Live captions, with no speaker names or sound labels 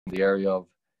the area of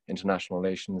international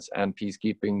relations and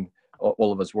peacekeeping,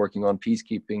 all of us working on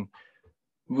peacekeeping,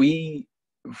 we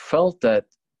felt that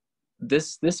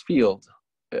this field,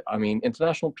 I mean,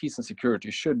 international peace and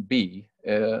security should be,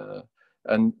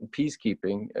 and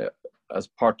peacekeeping as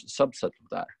part, subset of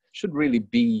that, should really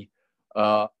be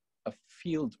a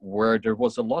field where there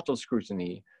was a lot of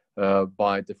scrutiny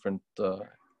by different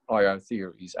IR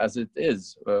theories, as it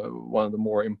is one of the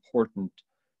more important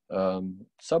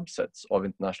subsets of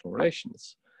international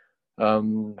relations.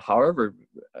 However,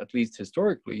 at least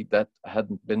historically, that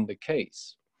hadn't been the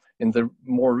case. In the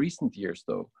more recent years,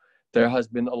 though, there has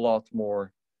been a lot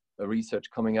more research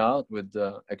coming out with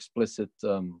explicit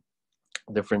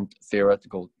different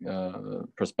theoretical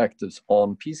perspectives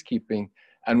on peacekeeping,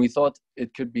 and we thought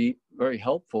it could be very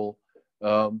helpful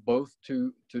both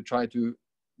to try to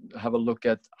have a look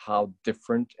at how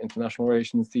different international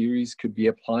relations theories could be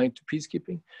applied to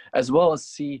peacekeeping, as well as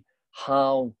see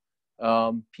how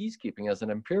peacekeeping as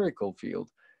an empirical field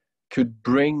could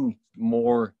bring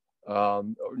more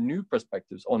new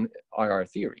perspectives on IR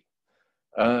theory.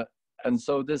 And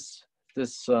so this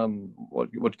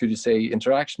what could you say,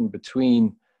 interaction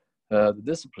between the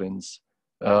disciplines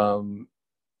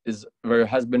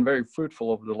has been very fruitful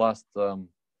over the last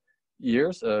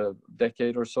years, a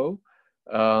decade or so.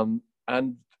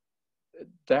 And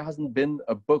there hasn't been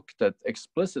a book that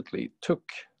explicitly took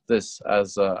this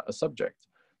as a subject.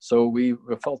 So we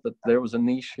felt that there was a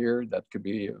niche here that could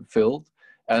be filled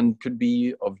and could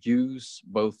be of use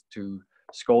both to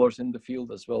scholars in the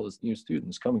field as well as new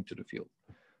students coming to the field.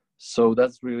 So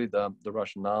that's really the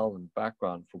rationale and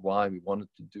background for why we wanted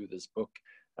to do this book.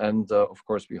 And of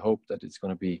course, we hope that it's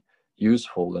going to be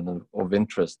useful and of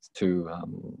interest to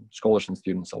scholars and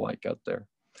students alike out there.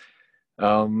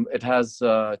 It has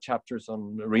chapters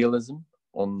on realism,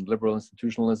 on liberal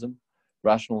institutionalism,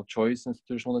 rational choice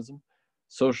institutionalism,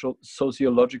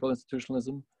 sociological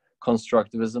institutionalism,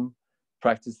 constructivism,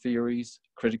 practice theories,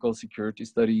 critical security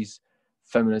studies,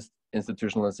 feminist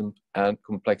institutionalism, and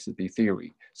complexity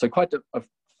theory. So quite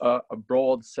a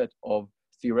broad set of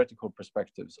theoretical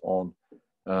perspectives on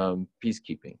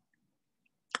peacekeeping.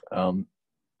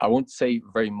 I won't say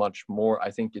very much more.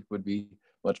 I think it would be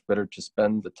much better to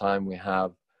spend the time we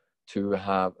have to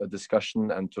have a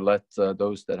discussion and to let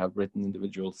those that have written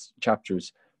individual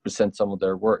chapters present some of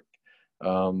their work.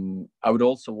 I would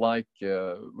also like,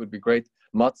 would be great,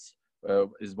 Mats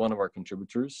is one of our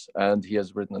contributors, and he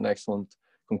has written an excellent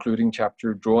concluding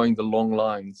chapter drawing the long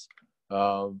lines,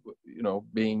 you know,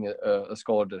 being a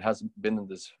scholar that hasn't been in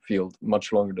this field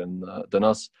much longer than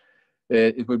us.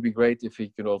 It would be great if he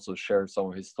could also share some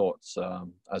of his thoughts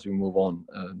as we move on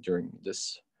during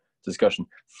this discussion.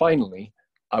 Finally,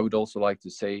 I would also like to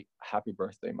say happy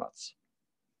birthday, Mats.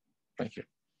 Thank you.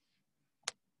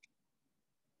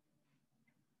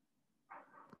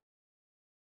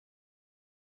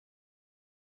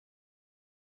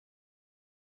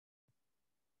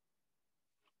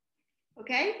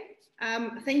 Okay,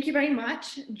 thank you very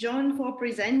much, John, for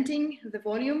presenting the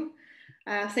volume.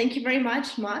 Thank you very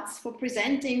much, Mats, for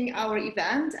presenting our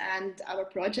event and our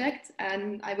project.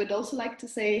 And I would also like to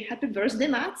say happy birthday,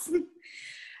 Mats.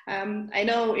 I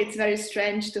know it's very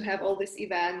strange to have all these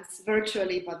events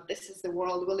virtually, but this is the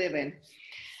world we live in.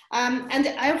 And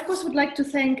I, of course, would like to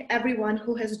thank everyone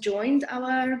who has joined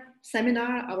our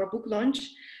seminar, our book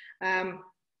launch,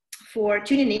 for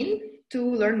tuning in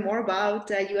to learn more about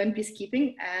UN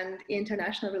peacekeeping and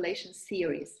international relations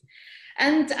theories.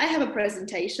 And I have a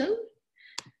presentation,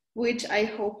 which I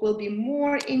hope will be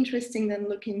more interesting than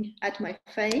looking at my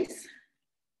face.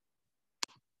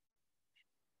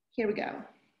 Here we go.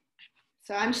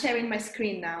 So I'm sharing my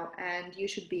screen now, and you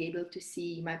should be able to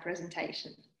see my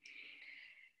presentation.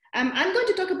 I'm going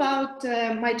to talk about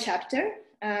my chapter,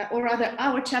 or rather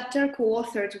our chapter,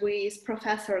 co-authored with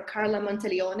Professor Carla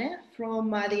Monteleone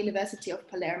from the University of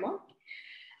Palermo.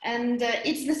 And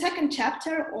it's the second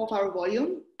chapter of our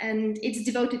volume, and it's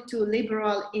devoted to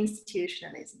liberal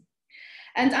institutionalism.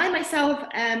 And I myself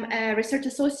am a research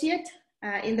associate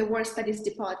in the War Studies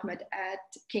Department at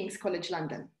King's College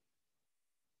London.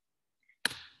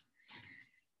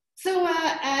 So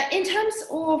in terms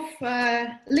of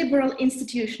liberal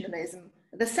institutionalism,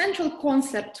 the central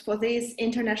concept for this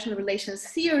international relations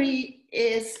theory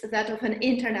is that of an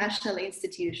international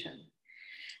institution.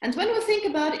 And when we think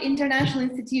about international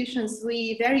institutions,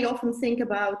 we very often think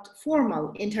about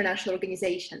formal international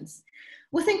organizations.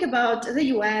 We think about the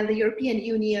UN, the European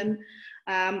Union,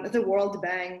 the World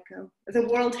Bank, the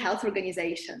World Health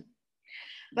Organization.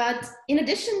 But in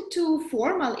addition to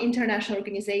formal international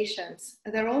organizations,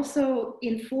 there are also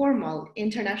informal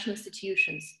international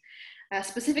institutions,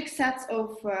 specific sets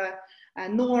of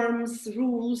norms,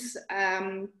 rules,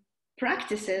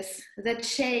 practices that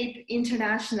shape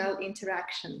international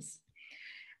interactions.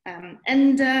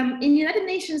 In United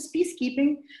Nations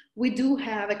peacekeeping, we do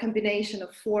have a combination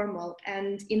of formal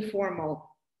and informal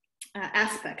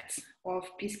aspects of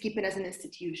peacekeeping as an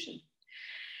institution.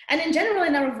 And in general,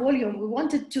 in our volume, we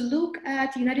wanted to look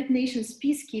at United Nations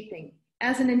peacekeeping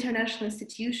as an international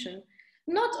institution,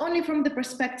 not only from the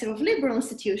perspective of liberal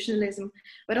institutionalism,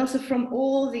 but also from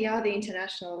all the other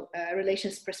international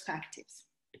relations perspectives.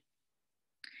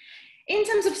 In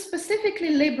terms of specifically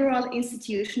liberal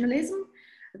institutionalism,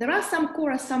 there are some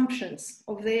core assumptions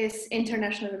of this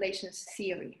international relations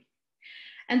theory.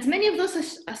 And many of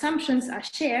those assumptions are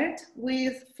shared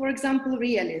with, for example,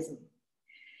 realism.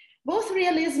 Both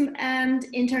realism and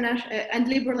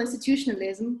liberal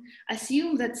institutionalism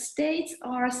assume that states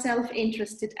are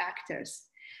self-interested actors.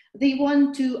 They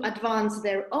want to advance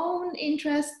their own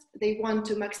interests, they want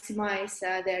to maximize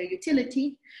their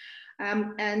utility,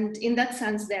 and in that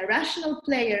sense, they're rational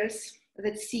players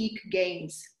that seek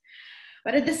gains.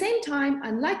 But at the same time,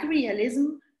 unlike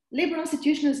realism, liberal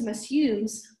institutionalism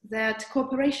assumes that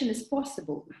cooperation is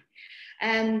possible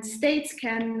and states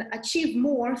can achieve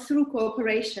more through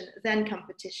cooperation than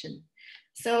competition.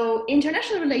 So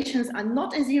international relations are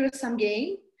not a zero-sum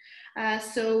game.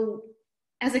 So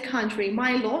as a country,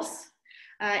 my loss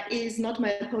is not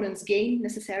my opponent's gain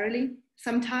necessarily.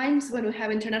 Sometimes when we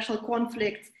have international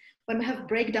conflicts, when we have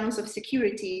breakdowns of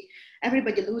security,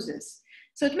 everybody loses.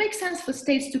 So it makes sense for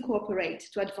states to cooperate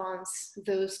to advance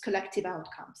those collective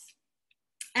outcomes.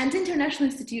 And international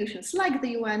institutions like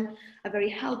the UN are very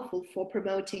helpful for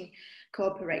promoting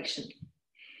cooperation.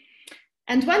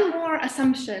 And one more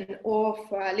assumption of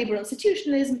liberal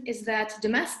institutionalism is that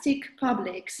domestic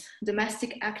publics,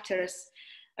 domestic actors,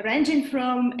 ranging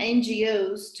from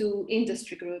NGOs to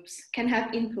industry groups, can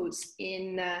have inputs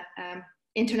in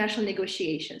international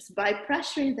negotiations by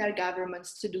pressuring their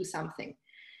governments to do something.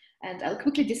 And I'll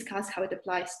quickly discuss how it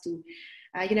applies to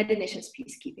United Nations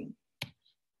peacekeeping.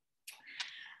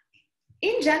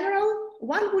 In general,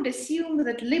 one would assume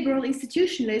that liberal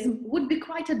institutionalism would be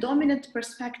quite a dominant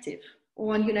perspective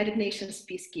on United Nations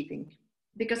peacekeeping,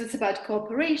 because it's about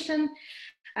cooperation,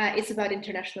 it's about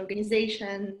international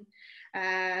organization,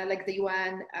 like the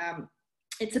UN,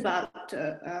 it's about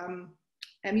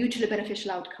mutually beneficial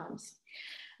outcomes.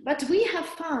 But we have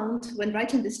found, when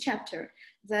writing this chapter,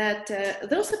 that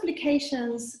those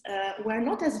applications were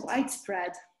not as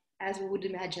widespread as we would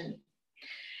imagine.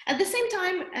 At the same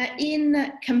time,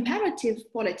 in comparative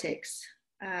politics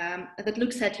that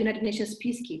looks at United Nations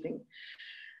peacekeeping,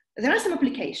 there are some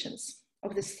applications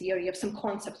of this theory, of some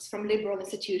concepts from liberal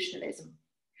institutionalism.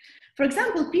 For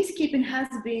example, peacekeeping has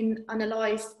been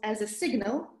analyzed as a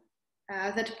signal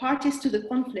that parties to the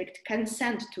conflict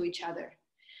consent to each other.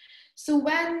 So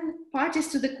when parties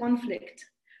to the conflict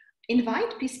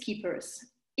invite peacekeepers,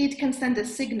 it can send a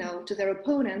signal to their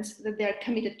opponents that they're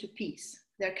committed to peace.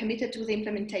 They're committed to the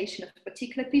implementation of a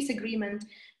particular peace agreement,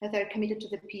 that they're committed to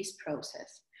the peace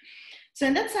process. So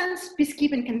in that sense,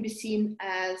 peacekeeping can be seen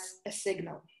as a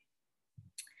signal.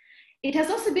 It has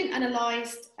also been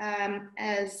analyzed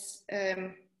as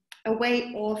a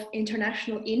way of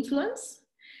international influence,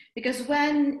 because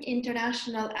when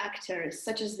international actors,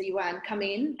 such as the UN, come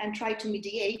in and try to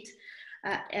mediate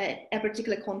a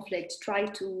particular conflict, try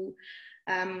to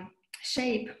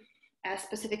shape a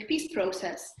specific peace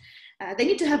process, they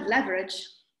need to have leverage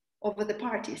over the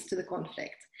parties to the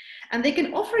conflict. And they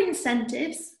can offer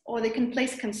incentives or they can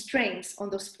place constraints on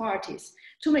those parties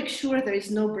to make sure there is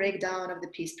no breakdown of the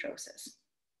peace process.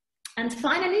 And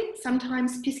finally,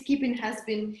 sometimes peacekeeping has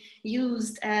been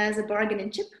used as a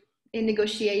bargaining chip in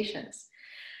negotiations.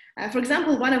 For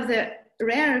example, one of the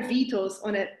rare vetoes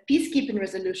on a peacekeeping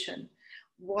resolution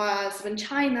was when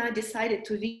China decided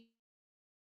to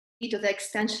veto the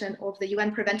extension of the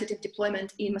UN preventative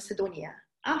deployment in Macedonia,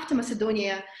 after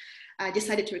Macedonia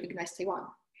decided to recognize Taiwan.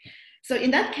 So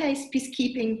in that case,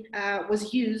 peacekeeping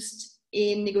was used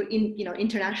in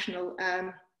international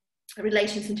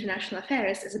relations, international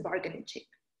affairs as a bargaining chip.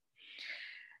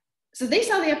 So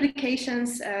these are the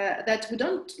applications that we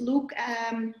don't look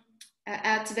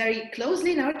at very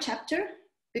closely in our chapter,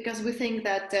 because we think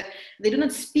that they do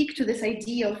not speak to this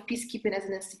idea of peacekeeping as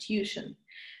an institution.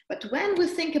 But when we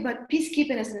think about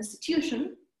peacekeeping as an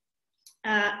institution,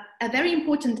 a very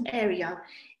important area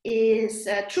is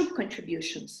troop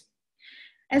contributions.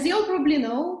 As you all probably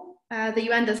know, the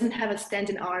UN doesn't have a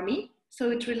standing army,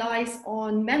 so it relies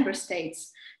on member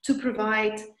states to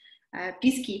provide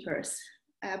peacekeepers,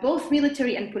 both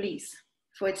military and police,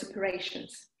 for its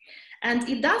operations. And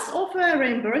it does offer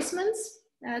reimbursements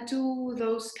to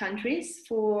those countries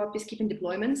for peacekeeping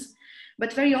deployments,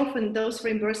 but very often those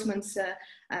reimbursements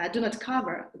do not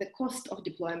cover the cost of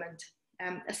deployment,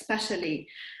 especially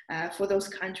for those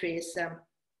countries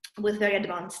with very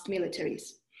advanced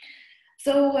militaries.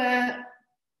 So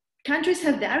countries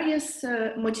have various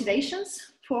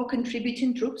motivations for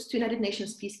contributing troops to United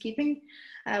Nations peacekeeping,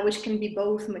 which can be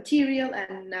both material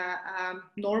and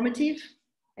normative.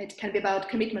 It can be about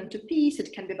commitment to peace,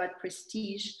 it can be about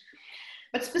prestige.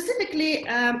 But specifically,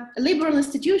 liberal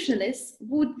institutionalists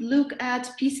would look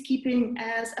at peacekeeping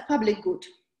as a public good.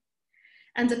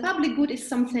 And the public good is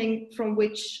something from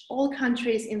which all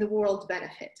countries in the world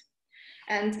benefit.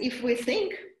 And if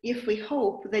we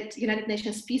hope that United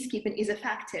Nations peacekeeping is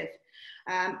effective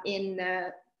in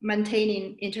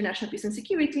maintaining international peace and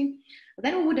security,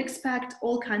 then we would expect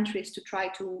all countries to try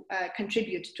to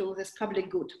contribute to this public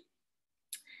good.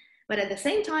 But at the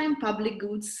same time, public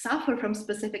goods suffer from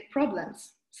specific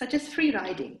problems, such as free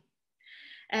riding.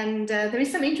 And there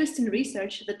is some interesting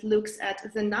research that looks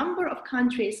at the number of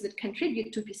countries that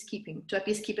contribute to a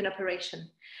peacekeeping operation,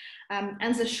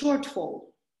 and the shortfall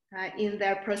in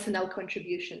their personnel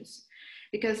contributions.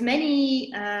 Because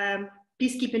many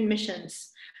peacekeeping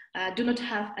missions do not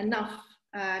have enough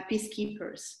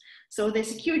peacekeepers. So the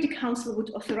Security Council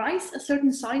would authorize a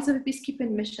certain size of a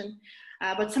peacekeeping mission,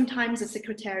 but sometimes the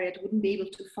Secretariat wouldn't be able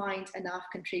to find enough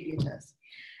contributors.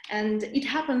 And it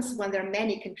happens when there are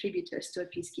many contributors to a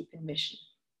peacekeeping mission.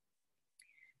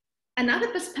 Another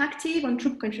perspective on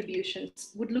troop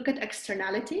contributions would look at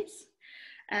externalities.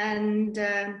 And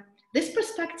this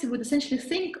perspective would essentially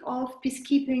think of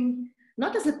peacekeeping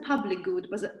not as a public good,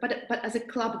 but as a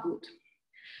club good.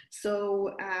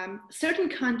 So certain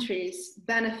countries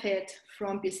benefit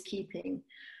from peacekeeping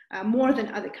more than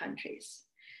other countries.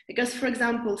 Because, for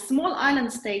example, small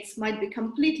island states might be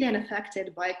completely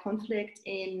unaffected by a conflict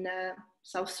in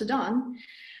South Sudan,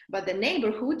 but the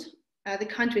neighborhood, the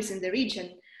countries in the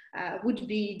region, would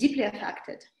be deeply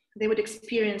affected. They would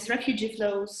experience refugee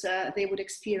flows, they would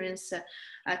experience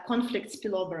conflict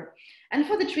spillover. And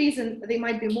for that reason, they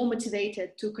might be more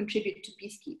motivated to contribute to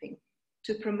peacekeeping,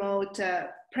 to promote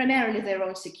primarily their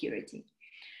own security.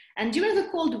 And during the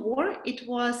Cold War, it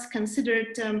was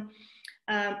considered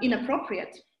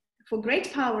inappropriate for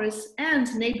great powers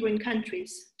and neighboring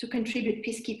countries to contribute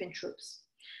peacekeeping troops.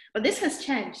 But this has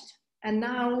changed, and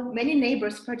now many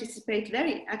neighbors participate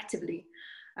very actively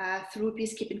through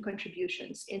peacekeeping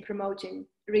contributions in promoting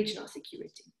regional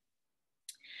security.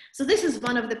 So this is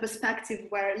one of the perspectives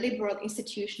where liberal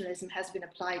institutionalism has been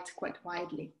applied quite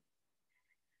widely.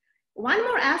 One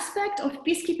more aspect of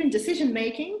peacekeeping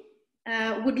decision-making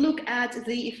would look at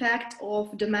the effect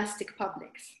of domestic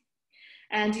publics.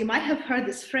 And you might have heard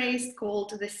this phrase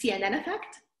called the CNN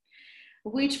effect,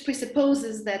 which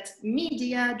presupposes that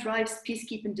media drives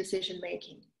peacekeeping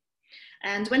decision-making.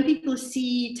 And when people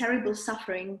see terrible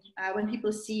suffering, when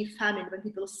people see famine, when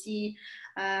people see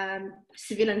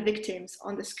civilian victims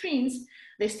on the screens,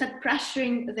 they start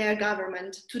pressuring their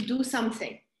government to do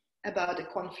something about the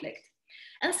conflict.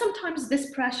 And sometimes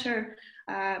this pressure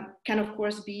can, of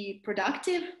course, be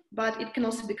productive, but it can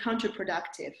also be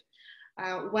counterproductive.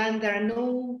 When there are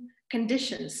no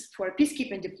conditions for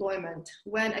peacekeeping deployment,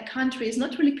 when a country is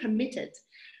not really committed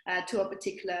to a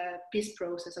particular peace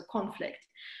process or conflict,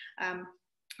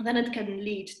 then it can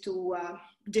lead to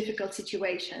difficult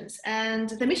situations. And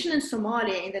the mission in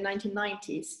Somalia in the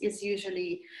 1990s is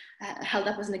usually held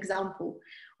up as an example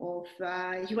of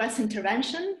US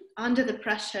intervention under the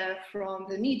pressure from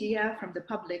the media, from the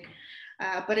public,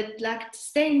 but it lacked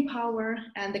staying power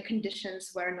and the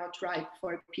conditions were not ripe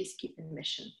for a peacekeeping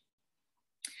mission.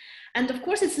 And of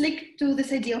course, it's linked to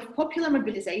this idea of popular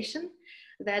mobilization,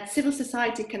 that civil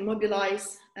society can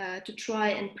mobilize to try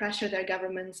and pressure their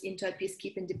governments into a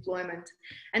peacekeeping deployment.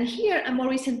 And here, a more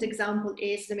recent example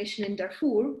is the mission in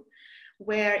Darfur,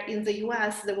 where in the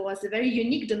US, there was a very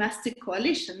unique domestic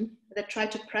coalition that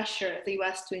tried to pressure the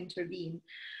US to intervene.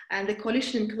 And the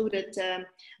coalition included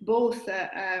both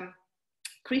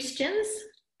Christians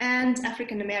and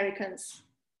African Americans,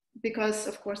 because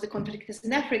of course the conflict is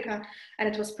in Africa and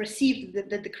it was perceived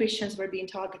that the Christians were being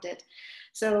targeted.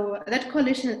 So that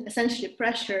coalition essentially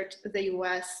pressured the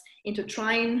US into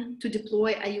trying to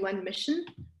deploy a UN mission.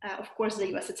 Of course,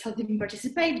 the US itself didn't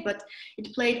participate, but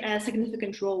it played a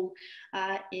significant role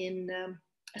in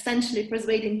essentially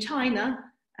persuading China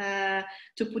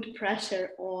to put pressure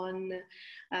on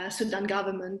Sudan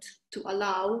government to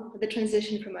allow the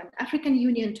transition from an African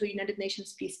Union to a United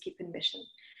Nations peacekeeping mission.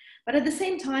 But at the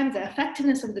same time, the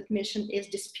effectiveness of that mission is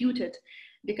disputed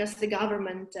because the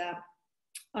government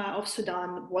of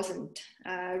Sudan wasn't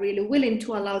really willing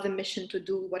to allow the mission to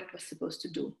do what it was supposed to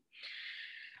do.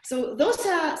 So those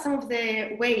are some of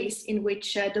the ways in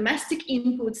which domestic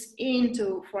inputs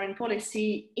into foreign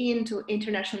policy, into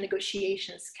international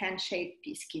negotiations can shape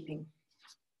peacekeeping.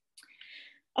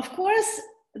 Of course,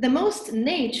 the most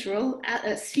natural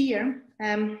sphere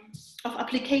of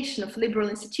application of liberal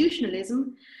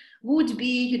institutionalism would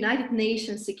be United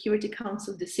Nations Security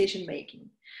Council decision-making,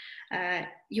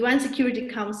 UN Security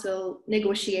Council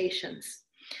negotiations,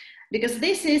 because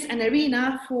this is an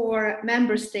arena for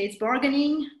member states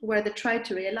bargaining where they try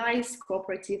to realize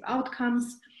cooperative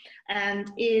outcomes, and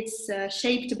it's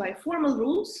shaped by formal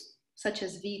rules such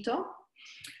as veto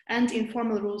and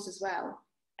informal rules as well.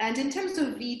 And in terms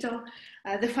of veto,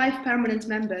 the 5 permanent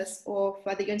members of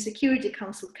the UN Security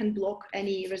Council can block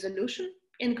any resolution,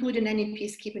 including any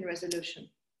peacekeeping resolution.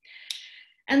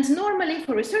 And normally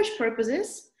for research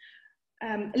purposes,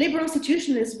 liberal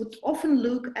institutionalists would often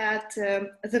look at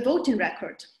the voting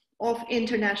record of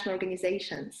international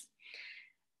organizations.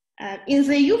 In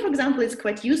the EU, for example, it's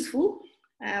quite useful.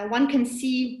 One can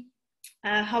see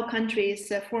how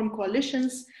countries form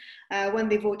coalitions when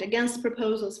they vote against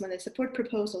proposals, when they support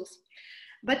proposals.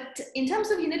 But in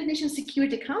terms of United Nations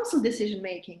Security Council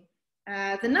decision-making,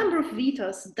 the number of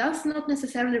vetoes does not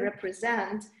necessarily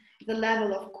represent the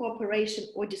level of cooperation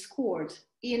or discord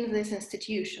in this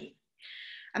institution.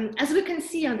 As we can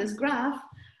see on this graph,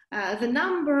 the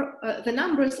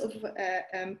numbers of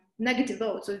negative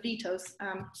votes or vetoes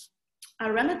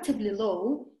are relatively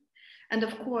low. And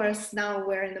of course, now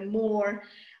we're in a more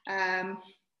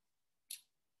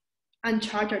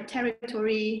uncharted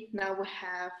territory. Now we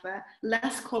have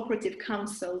less cooperative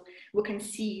council. We can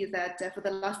see that for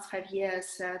the last 5 years,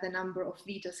 the number of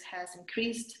vetoes has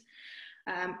increased.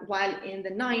 While in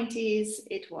the 90s,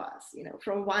 it was,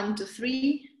 from 1 to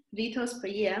 3 vetoes per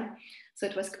year. So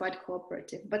it was quite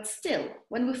cooperative. But still,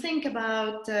 when we think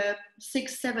about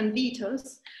 6, 7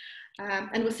 vetoes,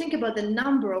 and we think about the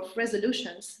number of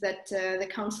resolutions that the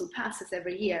council passes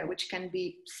every year, which can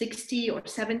be 60 or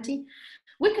 70,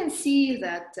 we can see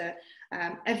that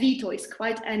a veto is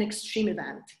quite an extreme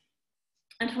event.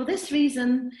 And for this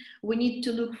reason, we need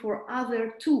to look for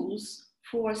other tools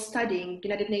for studying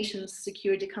United Nations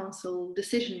Security Council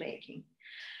decision-making.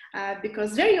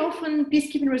 Because very often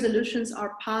peacekeeping resolutions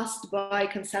are passed by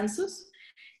consensus,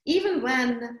 even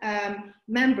when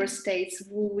member states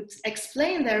would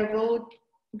explain their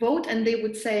vote and they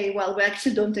would say, well, we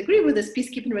actually don't agree with this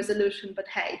peacekeeping resolution, but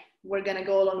hey, we're gonna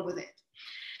go along with it.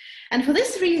 And for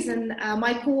this reason,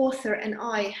 my co-author and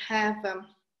I have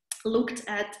looked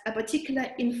at a particular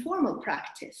informal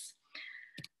practice.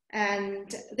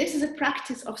 And this is a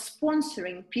practice of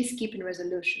sponsoring peacekeeping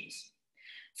resolutions.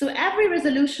 So every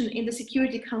resolution in the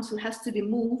Security Council has to be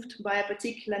moved by a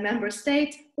particular member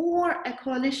state or a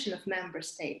coalition of member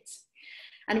states.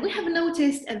 And we have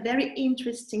noticed a very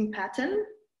interesting pattern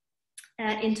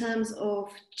in terms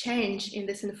of change in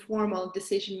this informal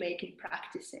decision-making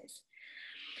practices.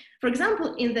 For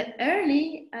example, in the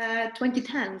early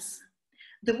 2010s,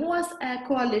 there was a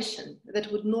coalition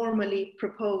that would normally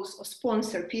propose or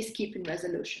sponsor peacekeeping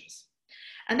resolutions.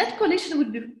 And that coalition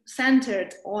would be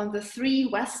centered on the 3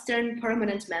 Western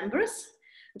permanent members,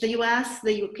 the US,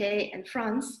 the UK, and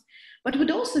France, but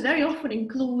would also very often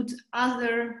include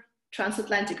other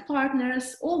transatlantic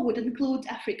partners or would include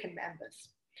African members.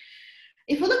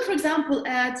 If we look, for example,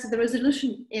 at the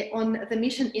resolution on the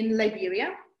mission in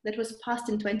Liberia that was passed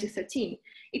in 2013,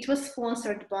 it was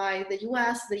sponsored by the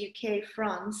US, the UK,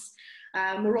 France,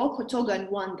 Morocco, Togo, and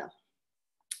Rwanda.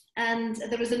 And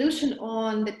the resolution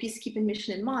on the peacekeeping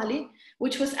mission in Mali,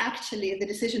 which was actually the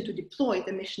decision to deploy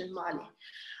the mission in Mali.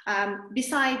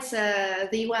 Besides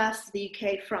the US, the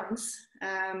UK, France,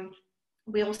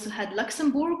 we also had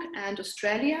Luxembourg and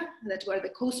Australia that were the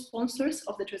co-sponsors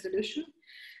of that resolution.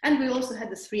 And we also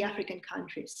had the 3 African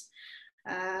countries,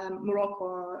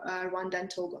 Morocco, Rwanda, and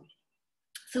Togo.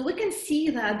 So we can see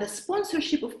that the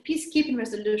sponsorship of peacekeeping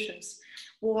resolutions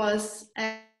was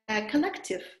a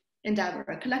collective endeavor,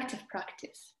 a collective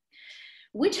practice,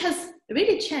 which has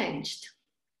really changed.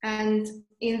 And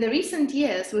in the recent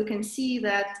years, we can see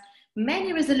that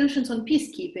many resolutions on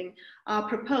peacekeeping are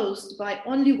proposed by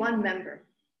only one member.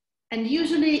 And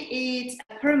usually it's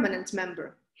a permanent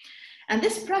member. And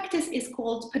this practice is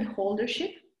called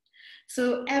penholdership.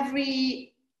 So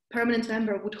every permanent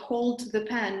member would hold the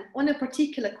pen on a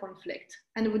particular conflict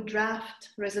and would draft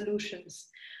resolutions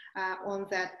on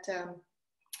that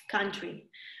country.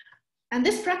 And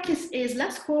this practice is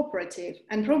less cooperative,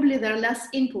 and probably there are less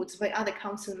inputs by other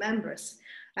council members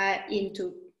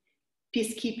into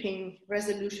peacekeeping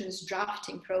resolutions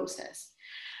drafting process.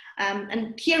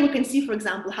 And here we can see, for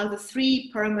example, how the three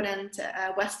permanent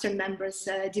Western members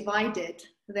divided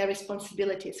their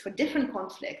responsibilities for different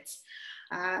conflicts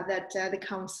that the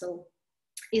Council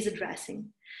is addressing.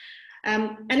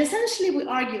 And essentially, we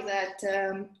argue that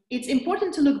it's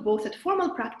important to look both at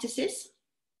formal practices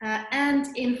and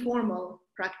informal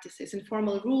practices,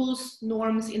 informal rules,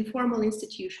 norms, informal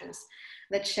institutions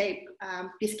that shape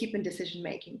peacekeeping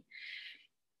decision-making.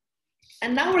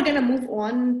 And now we're going to move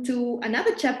on to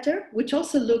another chapter, which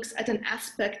also looks at an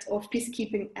aspect of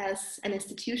peacekeeping as an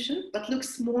institution, but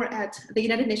looks more at the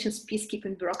United Nations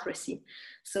peacekeeping bureaucracy.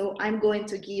 So I'm going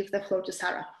to give the floor to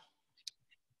Sarah.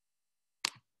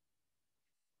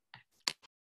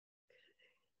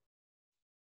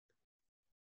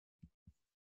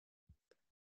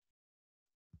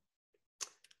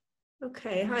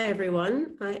 Okay, hi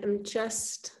everyone. I am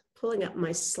just pulling up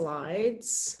my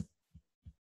slides.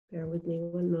 Bear with me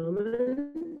one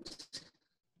moment.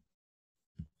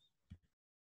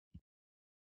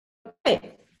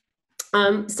 Okay,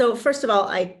 so first of all,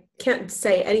 I can't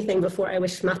say anything before I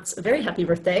wish Mats a very happy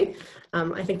birthday.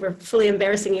 I think we're fully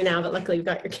embarrassing you now, but luckily you've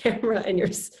got your camera and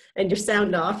your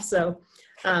sound off. So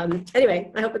anyway,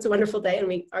 I hope it's a wonderful day, and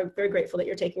we are very grateful that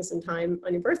you're taking some time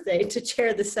on your birthday to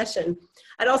chair this session.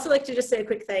 I'd also like to just say a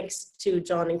quick thanks to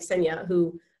John and Kseniya,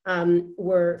 who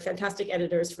were fantastic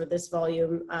editors for this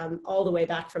volume, all the way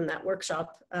back from that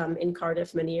workshop in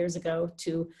Cardiff many years ago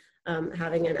to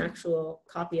having an actual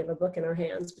copy of a book in our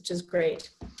hands, which is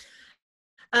great.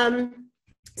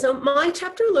 So my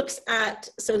chapter looks at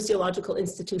sociological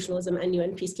institutionalism and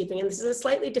UN peacekeeping, and this is a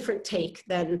slightly different take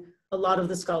than a lot of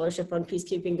the scholarship on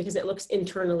peacekeeping because it looks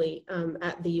internally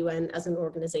at the UN as an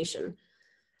organization.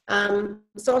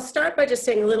 So I'll start by just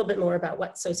saying a little bit more about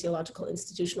what sociological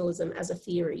institutionalism as a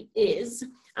theory is.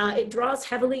 It draws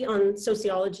heavily on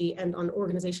sociology and on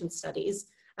organization studies.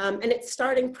 And its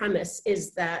starting premise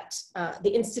is that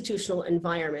the institutional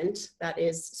environment, that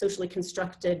is socially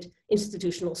constructed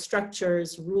institutional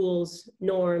structures, rules,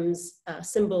 norms,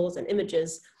 symbols, and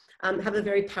images, have a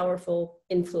very powerful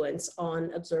influence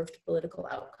on observed political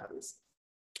outcomes.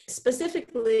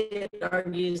 Specifically, it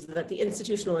argues that the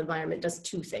institutional environment does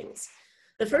two things.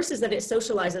 The first is that it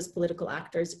socializes political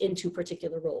actors into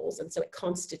particular roles, and so it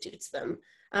constitutes them.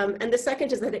 And the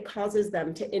second is that it causes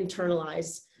them to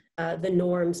internalize the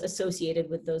norms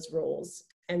associated with those roles.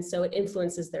 And so it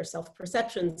influences their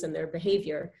self-perceptions and their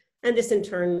behavior. And this in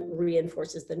turn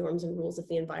reinforces the norms and rules of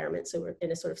the environment. So we're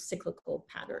in a sort of cyclical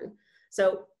pattern.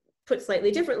 So put slightly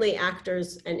differently,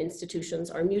 actors and institutions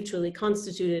are mutually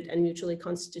constituted and mutually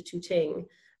constituting.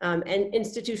 And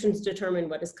institutions determine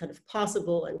what is kind of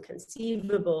possible and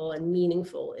conceivable and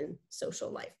meaningful in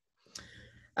social life.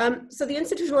 So the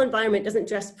institutional environment doesn't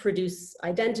just produce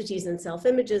identities and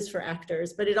self-images for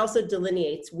actors, but it also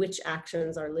delineates which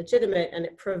actions are legitimate, and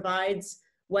it provides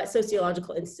what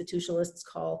sociological institutionalists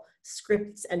call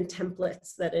scripts and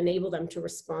templates that enable them to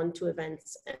respond to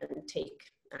events and take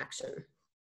action.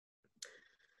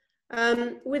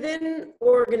 Within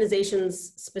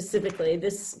organizations specifically,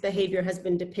 this behavior has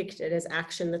been depicted as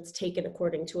action that's taken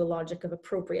according to a logic of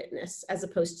appropriateness, as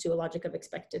opposed to a logic of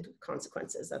expected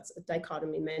consequences. That's a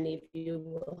dichotomy many of you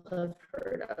will have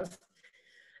heard of.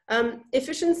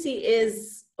 Efficiency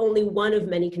is only one of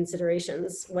many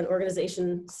considerations when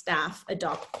organization staff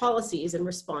adopt policies and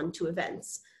respond to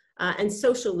events. And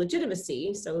social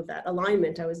legitimacy, so that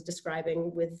alignment I was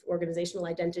describing with organizational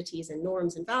identities and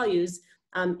norms and values,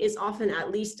 is often at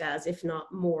least as, if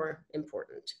not more,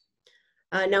 important.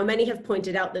 Now, many have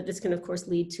pointed out that this can, of course,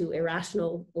 lead to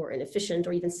irrational or inefficient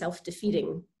or even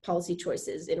self-defeating policy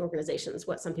choices in organizations,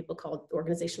 what some people call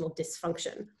organizational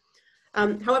dysfunction.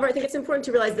 However, I think it's important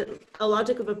to realize that a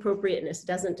logic of appropriateness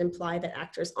doesn't imply that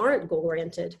actors aren't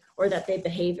goal-oriented or that they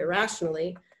behave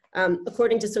irrationally.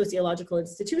 According to sociological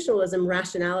institutionalism,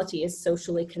 rationality is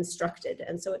socially constructed,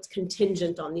 and so it's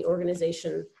contingent on the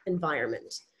organization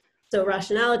environment. So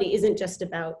rationality isn't just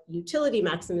about utility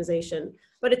maximization,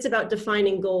 but it's about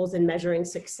defining goals and measuring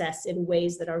success in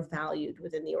ways that are valued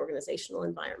within the organizational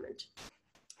environment.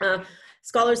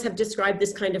 Scholars have described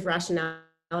this kind of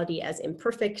rationality as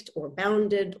imperfect or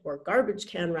bounded or garbage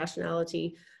can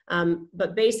rationality,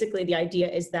 but basically the idea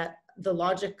is that the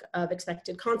logic of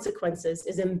expected consequences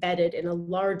is embedded in a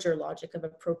larger logic of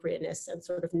appropriateness and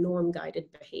sort of norm-guided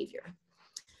behavior.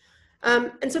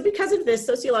 And so because of this,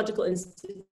 sociological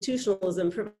institutionalism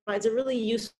provides a really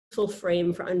useful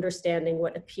frame for understanding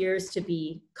what appears to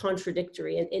be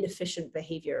contradictory and inefficient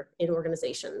behavior in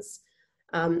organizations,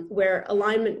 where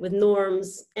alignment with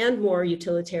norms and more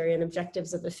utilitarian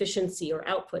objectives of efficiency or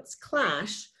outputs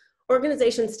clash,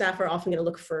 organization staff are often going to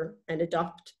look for and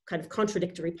adopt kind of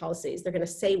contradictory policies. They're going to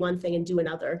say one thing and do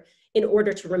another in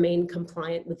order to remain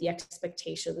compliant with the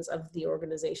expectations of the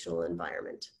organizational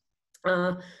environment.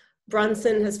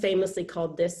 Brunson has famously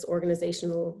called this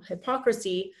organizational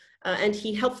hypocrisy, and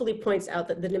he helpfully points out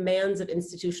that the demands of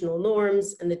institutional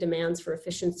norms and the demands for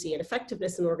efficiency and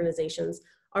effectiveness in organizations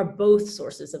are both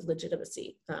sources of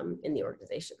legitimacy in the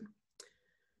organization.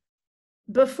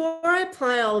 Before I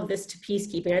apply all of this to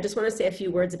peacekeeping, I just want to say a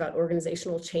few words about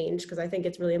organizational change, because I think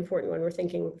it's really important when we're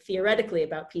thinking theoretically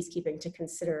about peacekeeping to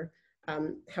consider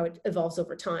how it evolves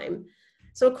over time.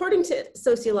 So according to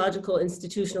sociological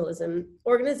institutionalism,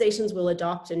 organizations will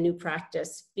adopt a new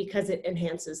practice because it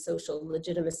enhances social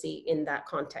legitimacy in that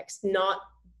context, not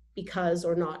because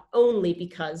or not only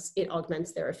because it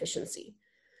augments their efficiency.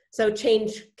 So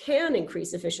change can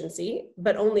increase efficiency,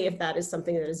 but only if that is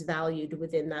something that is valued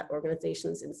within that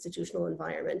organization's institutional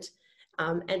environment,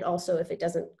 and also if it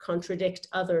doesn't contradict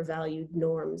other valued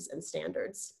norms and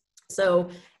standards. So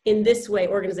in this way,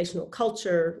 organizational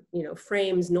culture,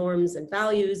 frames, norms, and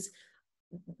values,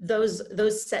 those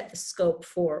set the scope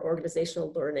for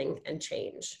organizational learning and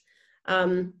change.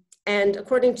 And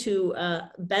according to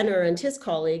Benner and his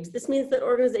colleagues, this means that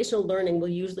organizational learning will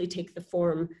usually take the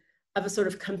form of a sort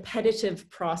of competitive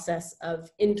process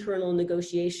of internal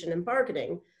negotiation and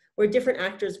bargaining, where different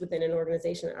actors within an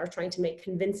organization are trying to make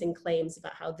convincing claims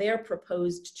about how their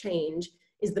proposed change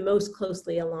is the most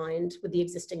closely aligned with the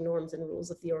existing norms and rules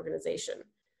of the organization.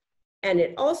 And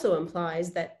it also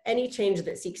implies that any change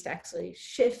that seeks to actually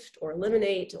shift or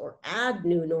eliminate or add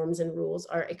new norms and rules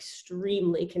are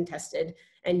extremely contested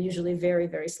and usually very,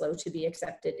 very slow to be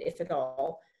accepted, if at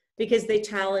all, because they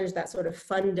challenge that sort of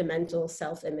fundamental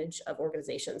self-image of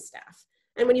organization staff.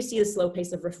 And when you see the slow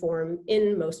pace of reform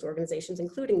in most organizations,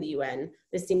 including the UN,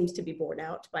 this seems to be borne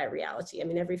out by reality. I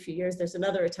mean, every few years, there's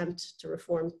another attempt to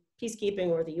reform peacekeeping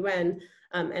or the UN,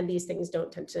 and these things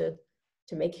don't tend to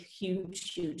make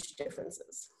huge, huge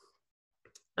differences.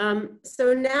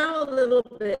 So now a little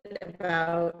bit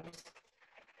about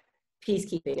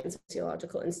peacekeeping and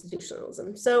sociological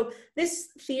institutionalism. So this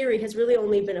theory has really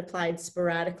only been applied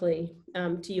sporadically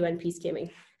to UN peacekeeping.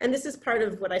 And this is part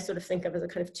of what I sort of think of as a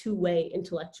kind of two-way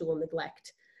intellectual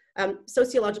neglect.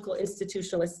 Sociological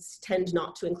institutionalists tend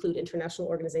not to include international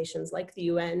organizations like the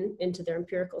UN into their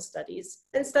empirical studies.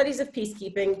 And studies of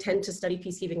peacekeeping tend to study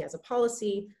peacekeeping as a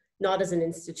policy, not as an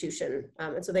institution.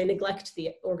 And so they neglect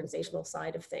the organizational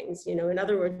side of things. In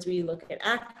other words, we look at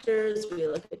actors, we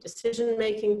look at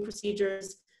decision-making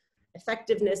procedures,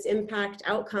 effectiveness, impact,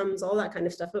 outcomes, all that kind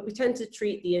of stuff, but we tend to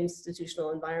treat the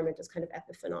institutional environment as kind of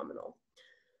epiphenomenal.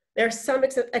 There are some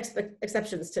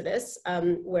exceptions to this,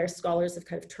 where scholars have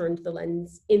kind of turned the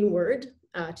lens inward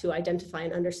to identify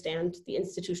and understand the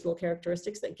institutional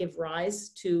characteristics that give rise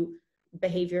to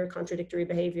behavior, contradictory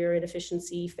behavior,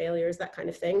 inefficiency, failures, that kind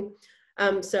of thing.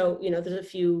 So, there's a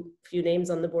few names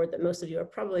on the board that most of you are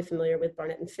probably familiar with: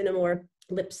 Barnett and Finnemore.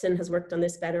 Lipson has worked on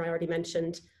this. Benner, I already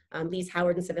mentioned. Lees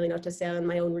Howard and Severino Tessera, and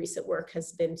my own recent work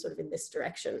has been sort of in this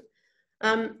direction.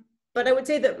 But I would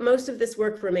say that most of this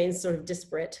work remains sort of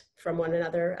disparate from one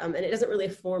another, and it doesn't really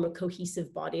form a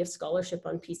cohesive body of scholarship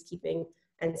on peacekeeping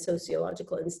and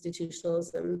sociological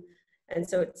institutionalism. And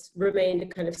so it's remained a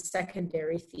kind of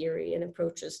secondary theory and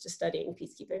approaches to studying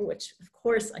peacekeeping, which of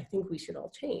course I think we should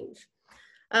all change.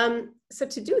 So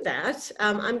to do that,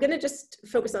 I'm going to just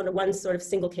focus on one sort of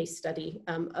single case study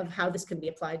of how this can be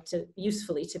applied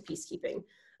usefully to peacekeeping.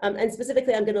 And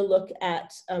specifically, I'm going to look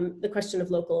at the question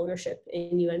of local ownership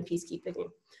in UN peacekeeping.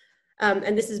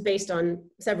 And this is based on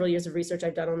several years of research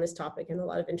I've done on this topic and a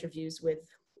lot of interviews with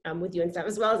UN staff,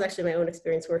 as well as actually my own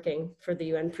experience working for the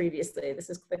UN previously. This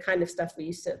is the kind of stuff we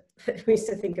used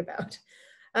to think about.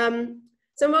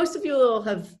 So most of you will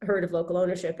have heard of local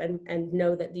ownership and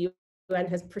know that the UN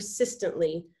has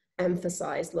persistently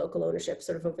emphasized local ownership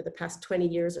sort of over the past 20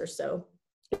 years or so.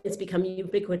 It's become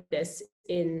ubiquitous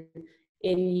in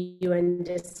UN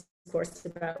discourse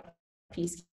about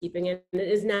peacekeeping, and it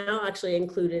is now actually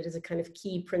included as a kind of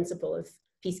key principle of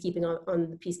peacekeeping on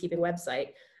the peacekeeping website,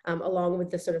 along with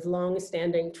the sort of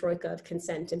long-standing troika of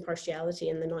consent, impartiality,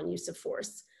 and the non-use of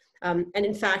force. And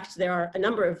in fact, there are a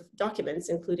number of documents,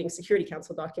 including Security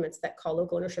Council documents, that call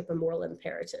local ownership a moral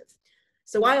imperative.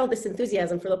 So why all this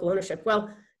enthusiasm for local ownership?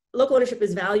 Well, local ownership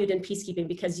is valued in peacekeeping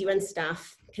because UN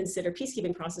staff consider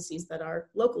peacekeeping processes that are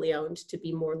locally owned to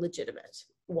be more legitimate.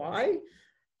 Why?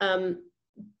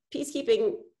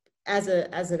 Peacekeeping as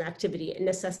an activity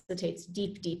necessitates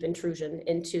deep intrusion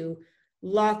into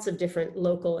lots of different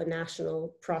local and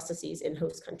national processes in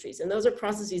host countries. And those are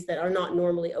processes that are not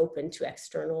normally open to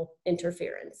external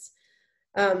interference.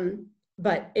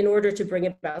 But in order to bring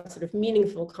about sort of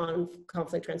meaningful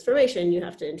conflict transformation, you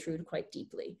have to intrude quite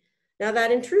deeply. Now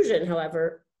that intrusion,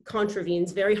 however,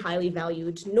 contravenes very highly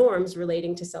valued norms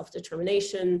relating to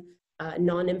self-determination,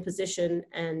 non-imposition,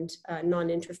 and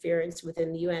non-interference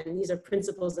within the UN. These are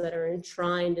principles that are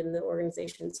enshrined in the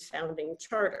organization's founding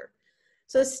charter.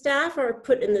 So staff are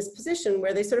put in this position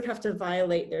where they sort of have to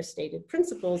violate their stated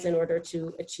principles in order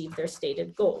to achieve their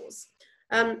stated goals.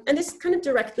 And this kind of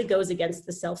directly goes against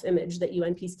the self-image that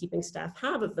UN peacekeeping staff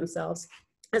have of themselves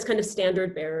as kind of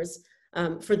standard bearers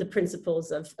for the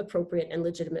principles of appropriate and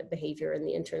legitimate behavior in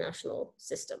the international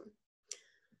system.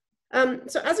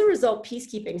 So as a result,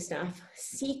 peacekeeping staff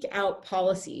seek out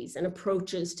policies and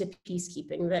approaches to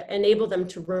peacekeeping that enable them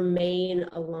to remain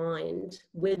aligned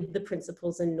with the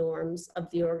principles and norms of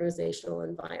the organizational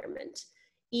environment,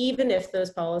 even if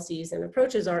those policies and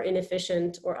approaches are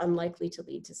inefficient or unlikely to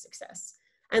lead to success.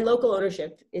 And local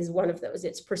ownership is one of those.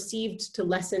 It's perceived to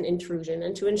lessen intrusion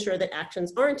and to ensure that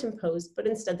actions aren't imposed, but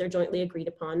instead they're jointly agreed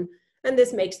upon. And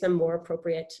this makes them more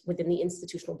appropriate within the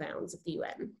institutional bounds of the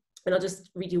UN. And I'll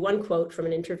just read you one quote from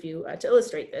an interview to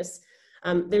illustrate this.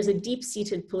 There's a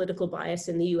deep-seated political bias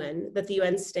in the UN that the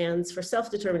UN stands for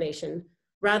self-determination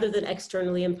rather than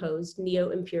externally imposed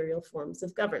neo-imperial forms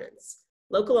of governance.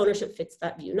 Local ownership fits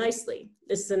that view nicely.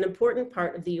 This is an important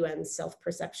part of the UN's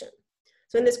self-perception.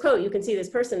 So in this quote, you can see this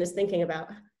person is thinking about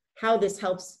how this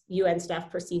helps UN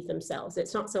staff perceive themselves.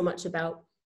 It's not so much about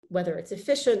whether it's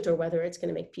efficient or whether it's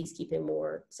going to make peacekeeping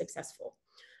more successful.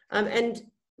 And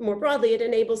more broadly, it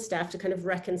enables staff to kind of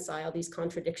reconcile these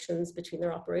contradictions between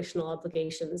their operational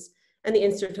obligations and the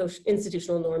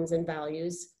institutional norms and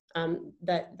values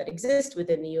that exist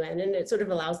within the UN, and it sort of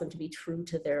allows them to be true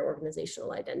to their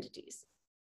organizational identities.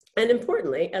 And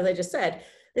importantly, as I just said,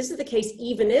 this is the case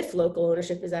even if local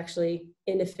ownership is actually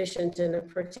inefficient in a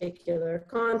particular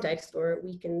context, or it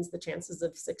weakens the chances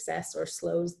of success or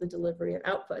slows the delivery of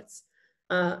outputs.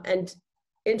 And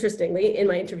interestingly, in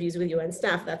my interviews with UN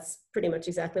staff, that's pretty much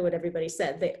exactly what everybody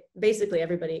said. Basically,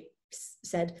 everybody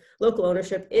said local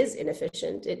ownership is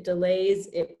inefficient. It delays,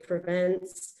 it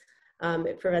prevents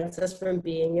us from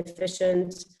being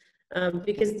efficient.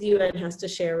 Because the UN has to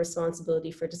share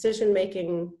responsibility for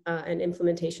decision-making and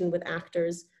implementation with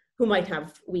actors who might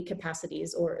have weak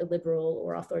capacities or illiberal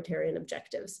or authoritarian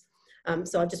objectives.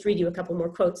 So I'll just read you a couple more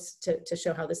quotes to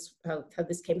show how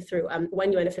this came through.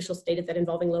 One UN official stated that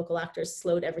involving local actors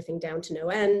slowed everything down to no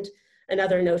end.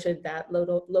 Another noted that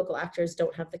local actors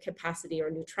don't have the capacity or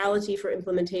neutrality for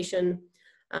implementation.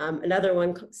 Another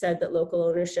one said that local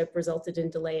ownership resulted in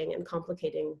delaying and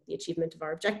complicating the achievement of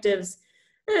our objectives.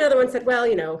 And another one said, well,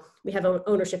 you know, we have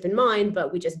ownership in mind,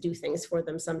 but we just do things for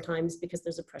them sometimes because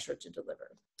there's a pressure to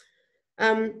deliver.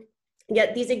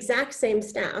 Yet these exact same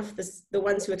staff, the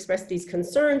ones who expressed these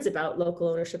concerns about local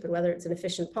ownership and whether it's an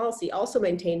efficient policy, also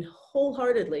maintain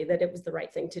wholeheartedly that it was the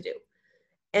right thing to do.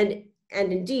 And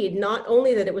indeed, not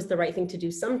only that it was the right thing to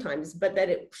do sometimes, but that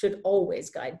it should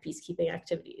always guide peacekeeping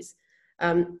activities.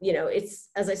 You know, it's,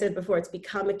 as I said before, it's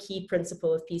become a key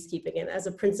principle of peacekeeping. And as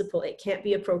a principle, it can't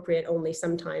be appropriate only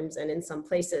sometimes and in some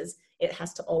places. It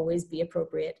has to always be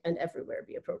appropriate and everywhere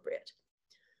be appropriate.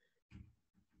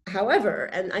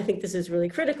 However, and I think this is really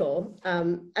critical,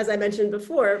 as I mentioned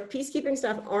before, peacekeeping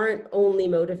staff aren't only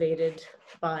motivated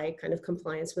by kind of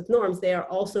compliance with norms. They are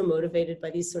also motivated by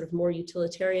these sort of more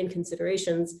utilitarian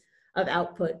considerations of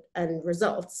output and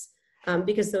results.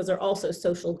 Because those are also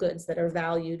social goods that are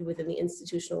valued within the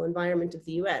institutional environment of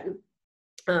the UN.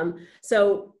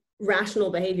 So rational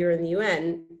behavior in the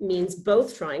UN means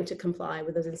both trying to comply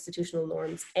with those institutional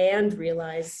norms and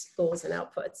realize goals and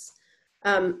outputs.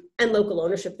 And local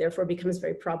ownership therefore becomes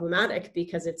very problematic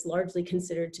because it's largely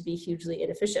considered to be hugely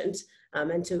inefficient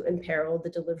and to imperil the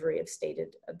delivery of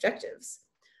stated objectives.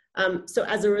 So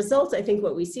as a result, I think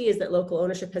what we see is that local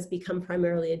ownership has become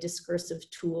primarily a discursive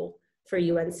tool for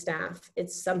UN staff.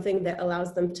 It's something that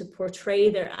allows them to portray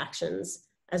their actions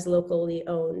as locally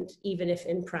owned, even if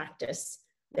in practice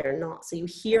they're not. So you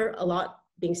hear a lot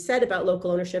being said about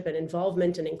local ownership and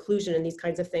involvement and inclusion and these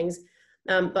kinds of things.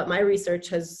 But my research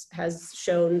has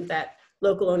shown that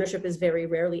local ownership is very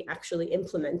rarely actually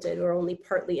implemented or only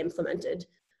partly implemented.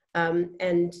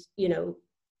 And, you know,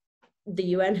 the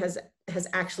UN has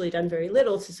actually done very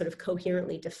little to sort of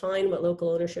coherently define what local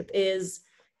ownership is,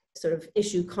 sort of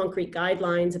issue concrete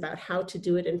guidelines about how to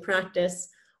do it in practice,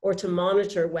 or to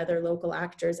monitor whether local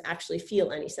actors actually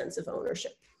feel any sense of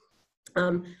ownership.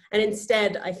 And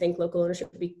instead, I think local ownership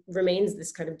remains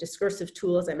this kind of discursive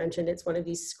tool. As I mentioned, it's one of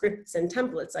these scripts and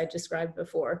templates I described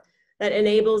before that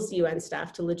enables UN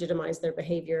staff to legitimize their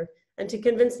behavior and to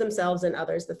convince themselves and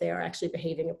others that they are actually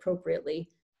behaving appropriately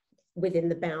within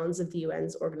the bounds of the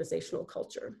UN's organizational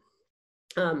culture.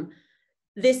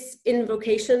 This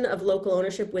invocation of local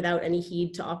ownership without any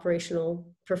heed to operational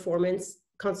performance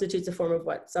constitutes a form of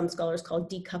what some scholars call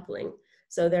decoupling.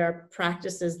 So there are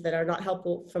practices that are not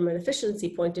helpful from an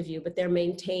efficiency point of view, but they're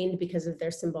maintained because of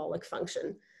their symbolic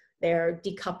function. They're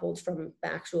decoupled from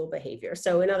the actual behavior.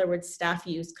 So in other words, staff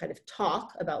use kind of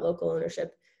talk about local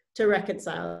ownership to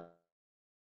reconcile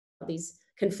these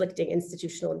conflicting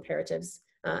institutional imperatives,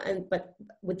 but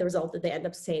with the result that they end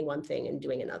up saying one thing and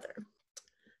doing another.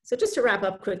 So just to wrap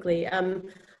up quickly,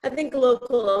 I think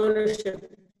local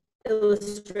ownership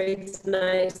illustrates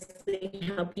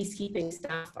nicely how peacekeeping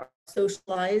staff are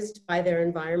socialized by their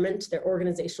environment, their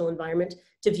organizational environment,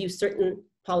 to view certain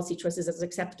policy choices as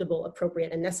acceptable,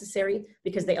 appropriate, and necessary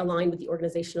because they align with the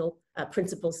organizational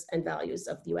principles and values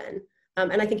of the UN.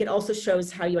 And I think it also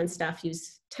shows how UN staff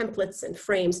use templates and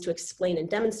frames to explain and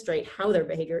demonstrate how their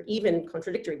behavior, even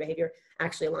contradictory behavior,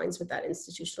 actually aligns with that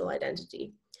institutional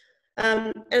identity.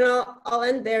 And I'll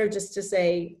end there just to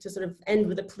say, to sort of end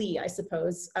with a plea, I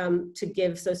suppose, to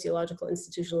give sociological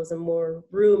institutionalism more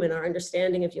room in our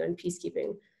understanding of UN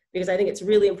peacekeeping, because I think it's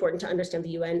really important to understand the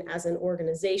UN as an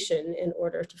organization in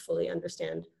order to fully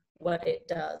understand what it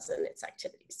does and its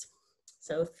activities.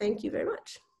 So thank you very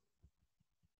much.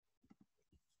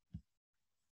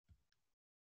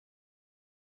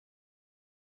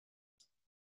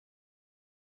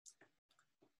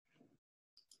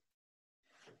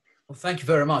 Well, thank you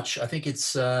very much. I think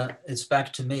it's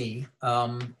back to me.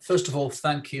 First of all,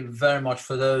 thank you very much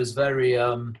for those very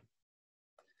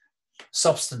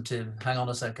substantive. Hang on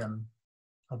a second.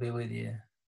 I'll be with you.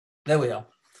 There we are.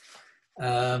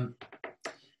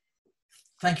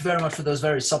 Thank you very much for those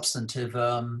very substantive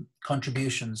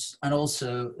contributions. And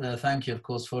also thank you, of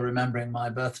course, for remembering my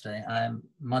birthday. I am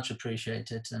much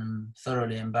appreciated and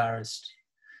thoroughly embarrassed,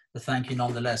 but thank you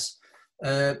nonetheless.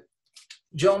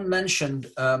 John mentioned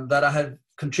that I had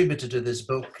contributed to this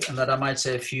book and that I might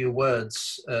say a few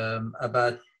words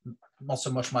about not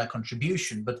so much my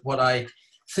contribution, but what I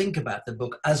think about the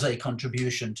book as a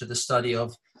contribution to the study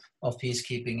of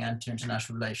peacekeeping and to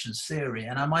international relations theory.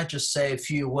 And I might just say a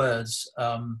few words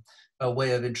by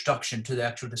way of introduction to the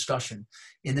actual discussion.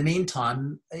 In the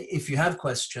meantime, if you have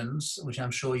questions, which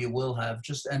I'm sure you will have,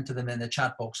 just enter them in the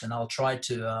chat box and I'll try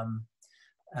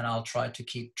to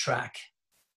keep track.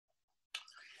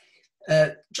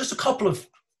 Just a couple of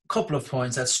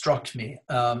points that struck me.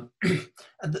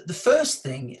 The first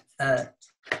thing,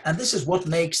 and this is what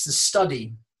makes the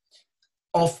study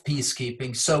of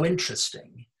peacekeeping so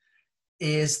interesting,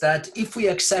 is that if we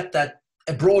accept that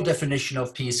a broad definition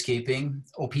of peacekeeping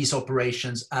or peace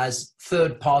operations as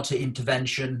third-party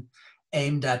intervention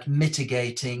aimed at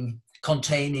mitigating,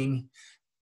 containing,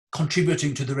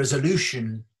 contributing to the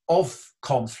resolution of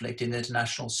conflict in the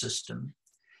international system,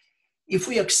 if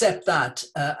we accept that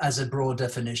as a broad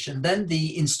definition, then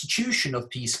the institution of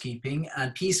peacekeeping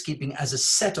and peacekeeping as a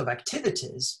set of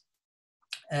activities,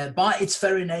 by its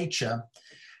very nature,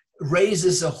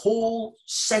 raises a whole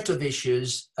set of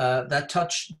issues that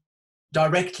touch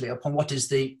directly upon what is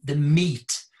the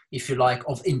meat, if you like,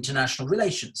 of international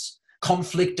relations: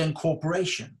 conflict and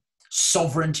cooperation,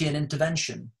 sovereignty and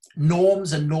intervention,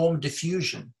 norms and norm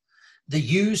diffusion, the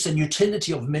use and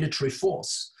utility of military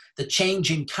force, the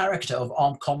changing character of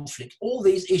armed conflict. All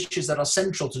these issues that are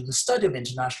central to the study of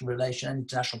international relations and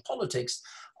international politics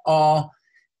are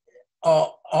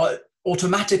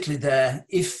automatically there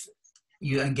if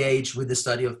you engage with the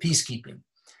study of peacekeeping.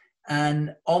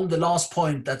 And on the last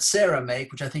point that Sarah made,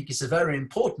 which I think is a very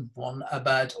important one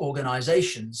about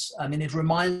organizations, I mean, it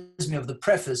reminds me of the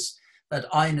preface that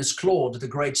Ines Claude, the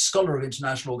great scholar of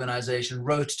international organization,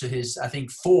 wrote to his, I think,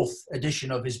 4th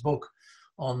edition of his book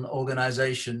on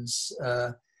organizations,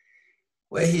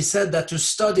 where he said that to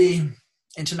study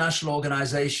international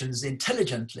organizations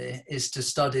intelligently is to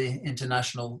study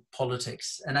international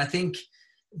politics. And I think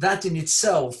that in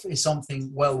itself is something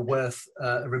well worth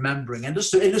remembering. And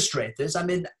just to illustrate this, I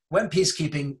mean, when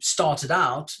peacekeeping started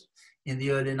out in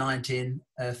the early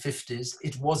 1950s,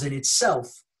 it was in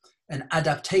itself an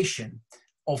adaptation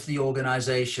of the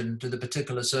organization to the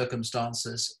particular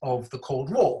circumstances of the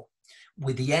Cold War.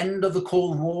 With the end of the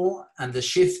Cold War and the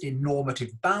shift in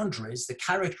normative boundaries, the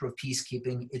character of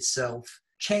peacekeeping itself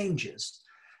changes.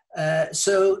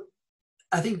 So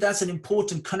I think that's an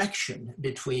important connection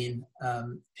between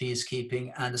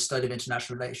peacekeeping and the study of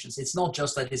international relations. It's not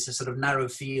just that it's a sort of narrow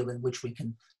field in which we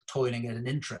can toil and get an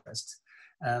interest,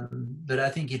 but I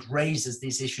think it raises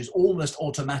these issues almost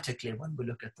automatically when we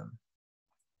look at them.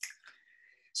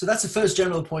 So that's the first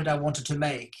general point I wanted to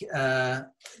make.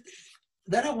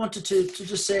 then I wanted to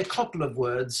just say a couple of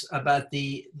words about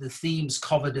the themes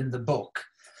covered in the book.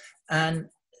 And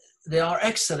they are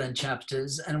excellent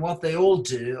chapters, and what they all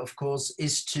do, of course,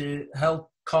 is to help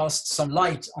cast some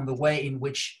light on the way in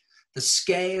which the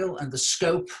scale and the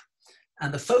scope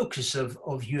and the focus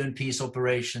of UN peace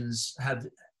operations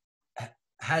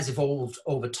has evolved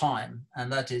over time,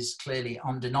 and that is clearly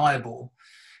undeniable.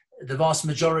 The vast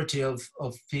majority of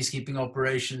peacekeeping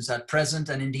operations at present,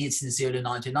 and indeed since the early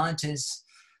 1990s,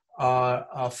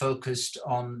 are focused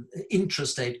on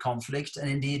intrastate conflict, and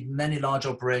indeed many large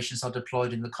operations are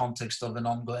deployed in the context of an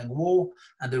ongoing war,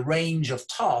 and the range of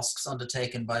tasks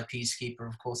undertaken by peacekeeper,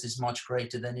 of course, is much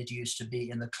greater than it used to be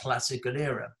in the classical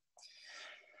era.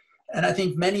 And I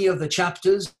think many of the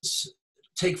chapters,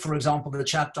 take for example the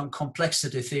chapter on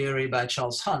complexity theory by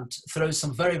Charles Hunt, throws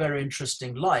some very, very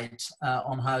interesting light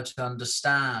on how to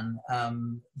understand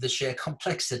the sheer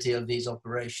complexity of these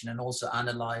operations and also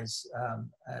analyze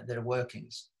their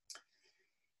workings.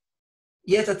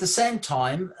 Yet at the same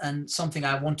time, and something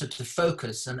I wanted to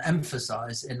focus and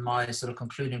emphasize in my sort of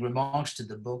concluding remarks to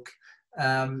the book,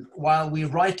 while we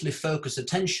rightly focus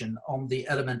attention on the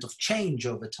element of change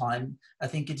over time, I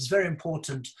think it is very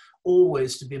important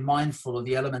always to be mindful of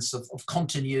the elements of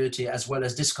continuity as well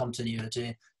as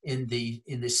discontinuity in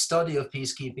the study of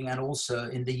peacekeeping, and also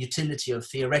in the utility of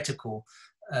theoretical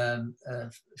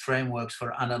frameworks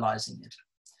for analyzing it.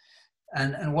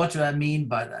 And what do I mean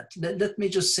by that? Let me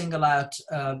just single out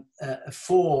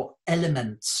 4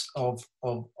 elements of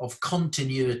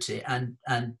continuity and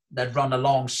that run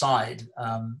alongside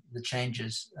the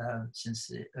changes since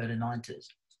the early 90s.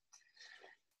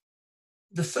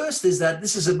 The first is that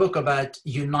this is a book about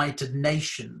United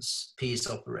Nations peace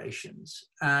operations.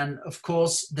 And of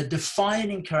course, the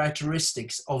defining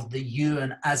characteristics of the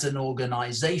UN as an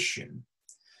organization,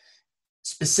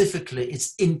 specifically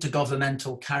its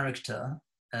intergovernmental character,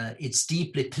 its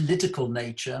deeply political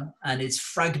nature, and its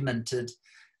fragmented,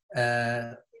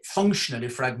 functionally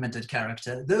fragmented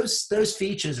character, those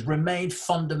features remain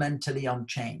fundamentally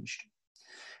unchanged.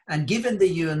 And given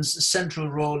the UN's central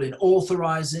role in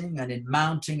authorizing and in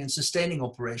mounting and sustaining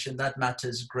operation, that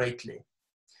matters greatly.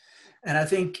 And I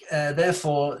think,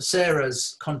 therefore,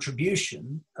 Sarah's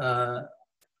contribution,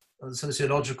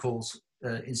 sociological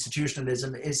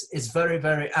institutionalism, is very,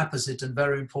 very apposite and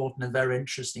very important and very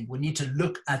interesting. We need to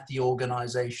look at the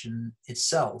organization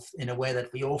itself in a way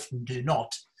that we often do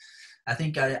not. I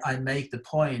think I make the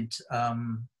point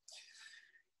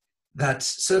that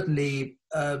certainly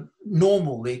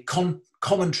normally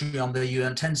commentary on the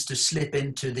UN tends to slip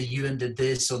into the UN did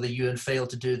this or the UN failed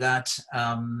to do that.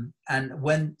 And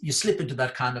when you slip into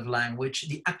that kind of language,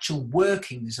 the actual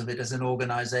workings of it as an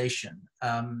organization,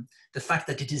 the fact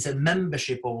that it is a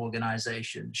membership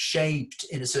organization shaped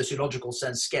in a sociological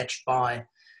sense, sketched by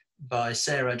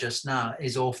Sarah just now,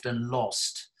 is often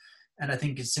lost. And I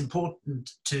think it's important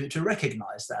to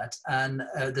recognize that. And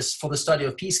this, for the study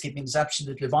of peacekeeping, is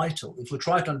absolutely vital. If we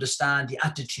try to understand the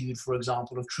attitude, for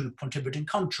example, of troop contributing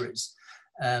countries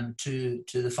to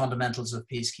the fundamentals of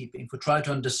peacekeeping, if we try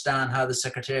to understand how the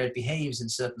Secretariat behaves in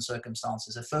certain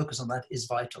circumstances, a focus on that is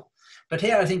vital. But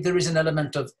here I think there is an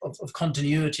element of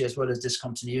continuity as well as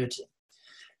discontinuity.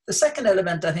 The second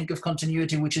element, I think, of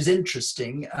continuity, which is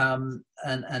interesting and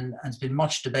has been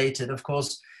much debated, of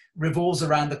course, revolves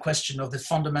around the question of the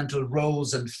fundamental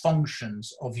roles and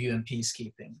functions of UN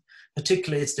peacekeeping,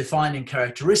 particularly its defining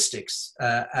characteristics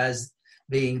as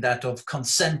being that of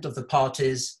consent of the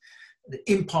parties, the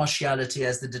impartiality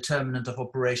as the determinant of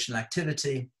operational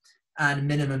activity, and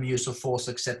minimum use of force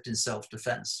except in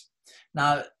self-defense.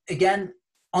 Now, again,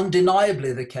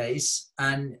 undeniably the case,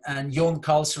 and Jon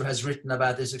Karlsrud has written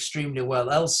about this extremely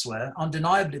well elsewhere,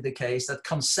 undeniably the case that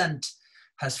consent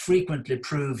has frequently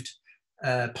proved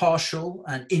partial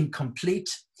and incomplete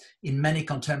in many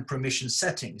contemporary mission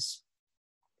settings.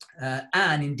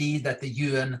 And indeed that the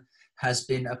UN has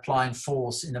been applying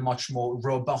force in a much more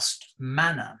robust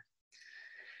manner.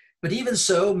 But even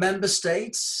so, member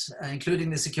states,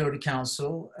 including the Security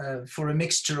Council, for a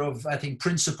mixture of, I think,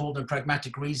 principled and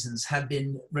pragmatic reasons, have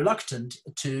been reluctant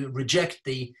to reject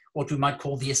what we might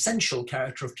call the essential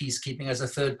character of peacekeeping as a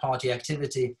third-party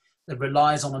activity that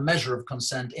relies on a measure of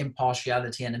consent,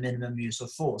 impartiality, and a minimum use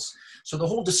of force. So the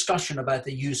whole discussion about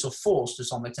the use of force, to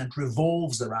some extent,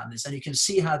 revolves around this. And you can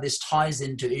see how this ties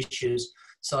into issues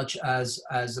such as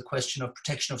the question of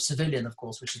protection of civilian, of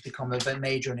course, which has become a very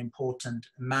major and important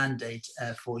mandate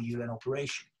for UN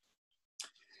operation.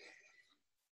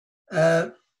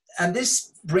 And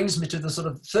this brings me to the sort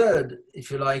of third,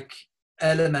 if you like,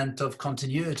 element of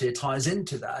continuity ties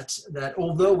into that, that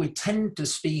although we tend to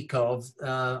speak of,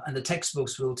 and the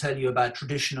textbooks will tell you about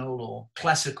traditional or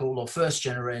classical or first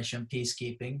generation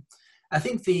peacekeeping, I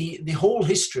think the whole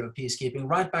history of peacekeeping,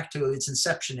 right back to its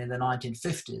inception in the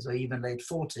 1950s or even late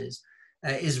 40s,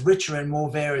 is richer and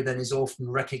more varied than is often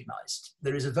recognized.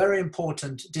 There is a very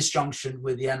important disjunction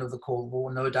with the end of the Cold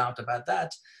War, no doubt about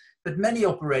that. But many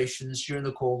operations during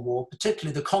the Cold War,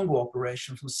 particularly the Congo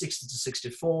operation from 60 to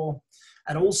 64,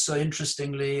 and also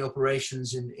interestingly,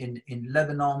 operations in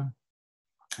Lebanon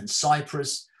and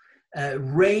Cyprus,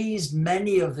 raised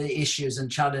many of the issues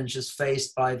and challenges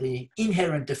faced by the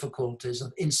inherent difficulties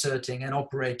of inserting and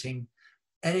operating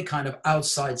any kind of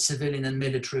outside civilian and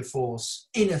military force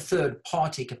in a third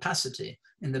party capacity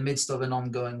in the midst of an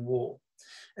ongoing war.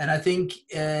 And I think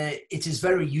it is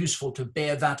very useful to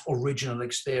bear that original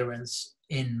experience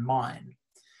in mind.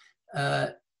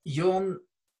 Jon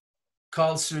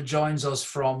Karlsrud joins us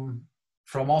from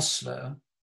Oslo,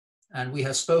 and we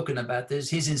have spoken about this.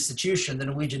 His institution, the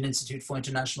Norwegian Institute for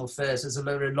International Affairs, has a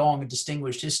very long and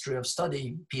distinguished history of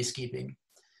studying peacekeeping.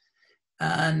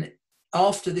 And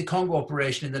after the Congo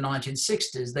operation in the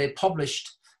 1960s, they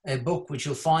published a book which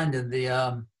you'll find in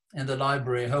the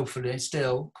library, hopefully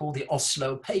still, called the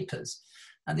Oslo Papers.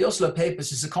 And the Oslo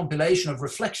Papers is a compilation of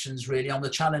reflections really on the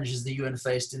challenges the UN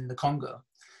faced in the Congo.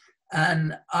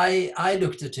 And I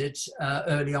looked at it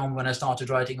early on when I started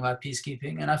writing about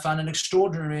peacekeeping, and I found an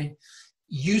extraordinarily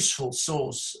useful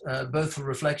source, both for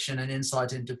reflection and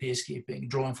insight into peacekeeping,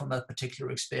 drawing from that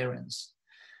particular experience.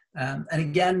 And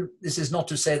again, this is not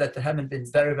to say that there haven't been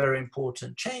very, very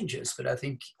important changes, but I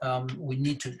think we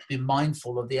need to be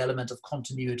mindful of the element of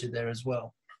continuity there as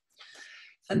well.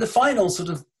 And the final sort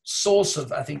of source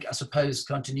of, I suppose,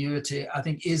 continuity, I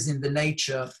think, is in the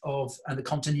nature of, and the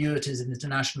continuities in the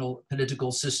international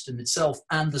political system itself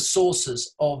and the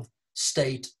sources of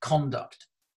state conduct.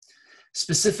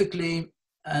 Specifically,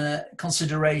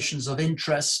 considerations of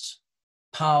interest,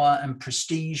 power and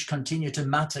prestige continue to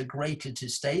matter greatly to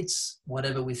states,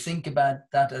 whatever we think about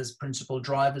that as principal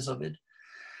drivers of it.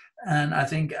 And I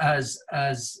think as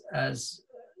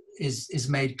is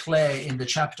made clear in the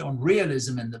chapter on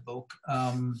realism in the book,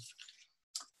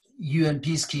 UN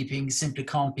peacekeeping simply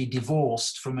can't be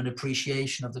divorced from an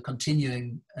appreciation of the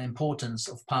continuing importance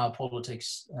of power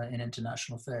politics in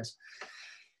international affairs.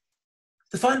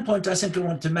 The final point I simply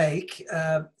want to make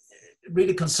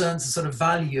really concerns the sort of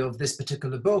value of this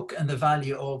particular book and the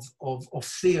value of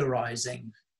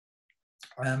theorizing.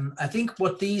 I think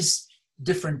what these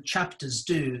different chapters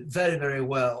do very, very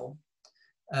well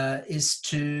is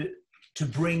to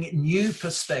bring new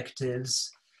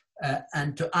perspectives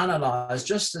and to analyze,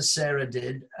 just as Sarah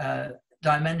did,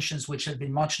 dimensions which have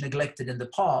been much neglected in the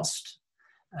past,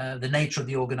 the nature of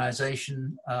the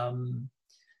organization,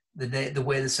 the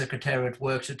way the Secretariat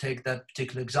works, to take that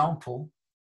particular example,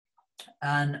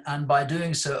 and by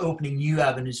doing so, opening new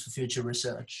avenues for future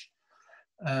research.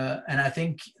 And I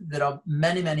think there are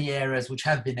many, many areas which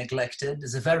have been neglected.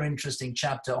 There's a very interesting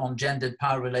chapter on gendered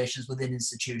power relations within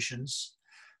institutions,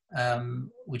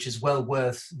 which is well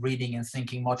worth reading and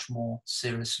thinking much more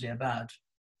seriously about.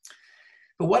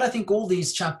 But what I think all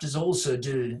these chapters also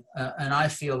do, and I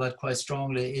feel that quite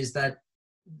strongly, is that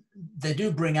they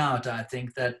do bring out, I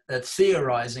think, that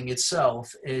theorizing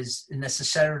itself is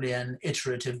necessarily an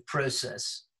iterative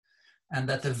process, and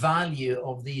that the value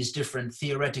of these different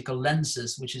theoretical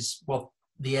lenses, which is what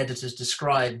the editors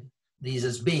describe these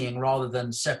as being, rather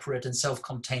than separate and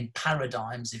self-contained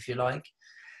paradigms, if you like,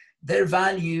 their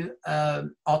value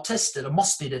are tested, or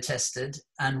must be tested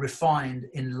and refined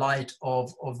in light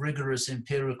of rigorous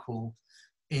empirical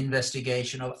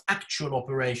investigation of actual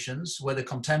operations, whether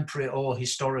contemporary or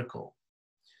historical.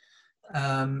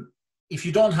 If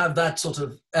you don't have that sort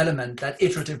of element, that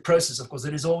iterative process, of course,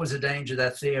 there is always a danger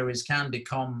that theories can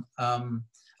become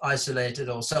isolated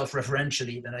or self-referential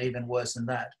even worse than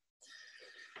that.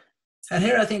 And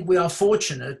here I think we are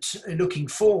fortunate looking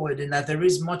forward in that there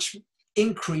is much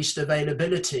increased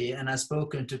availability, and I've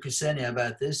spoken to Kseniya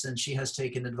about this, and she has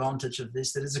taken advantage of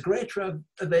this. There is a greater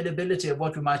availability of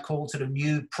what we might call sort of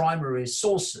new primary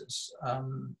sources,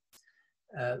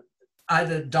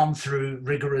 either done through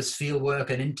rigorous fieldwork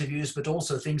and interviews, but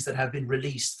also things that have been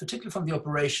released, particularly from the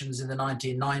operations in the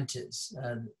 1990s,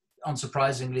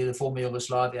 unsurprisingly, the former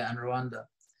Yugoslavia and Rwanda.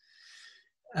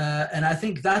 And I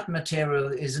think that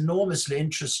material is enormously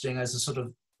interesting as a sort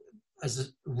of a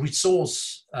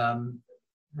resource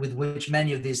with which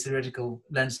many of these theoretical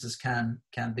lenses can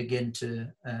begin to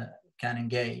can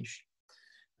engage.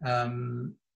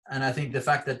 And I think the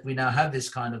fact that we now have this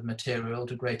kind of material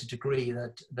to a greater degree,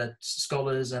 that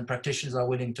scholars and practitioners are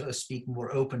willing to speak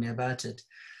more openly about it,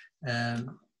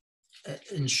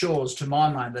 ensures, to my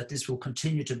mind, that this will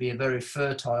continue to be a very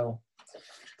fertile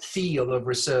field of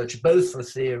research, both for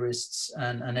theorists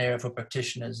and an area for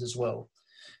practitioners as well.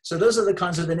 So those are the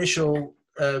kinds of initial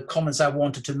comments I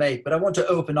wanted to make, but I want to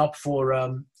open up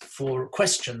for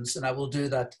questions, and I will do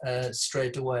that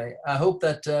straight away. I hope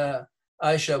that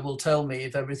Aisha will tell me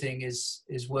if everything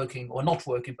is working or not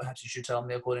working. Perhaps you should tell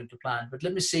me according to plan. But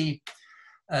let me see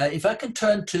if I can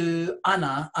turn to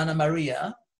Anna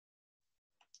Maria.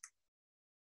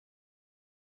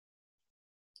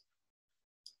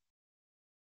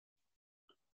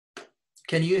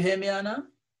 Can you hear me, Anna?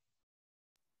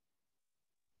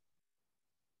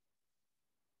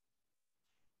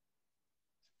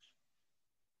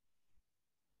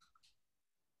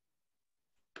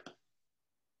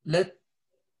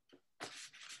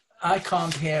 I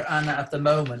can't hear Anna at the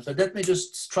moment, but let me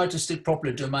just try to stick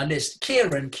properly to my list.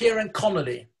 Kieran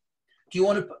Connolly, do you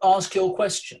want to ask your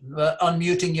question?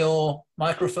 Unmuting your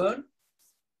microphone.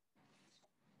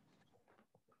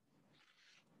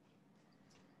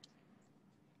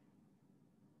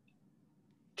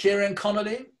 Kieran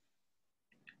Connolly?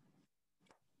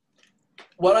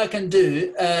 What I can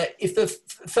do, if the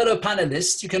fellow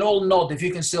panelists, you can all nod if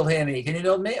you can still hear me. Can you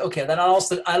nod me? Okay, then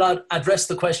I'll address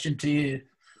the question to you.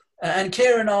 And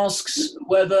Kieran asks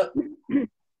whether,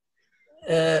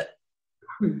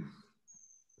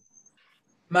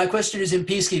 my question is, in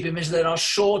peacekeeping, means that are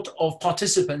short of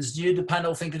participants. Do you, the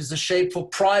panel, think it is a shape for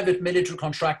private military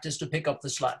contractors to pick up the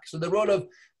slack? So the role of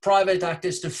private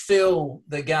actors to fill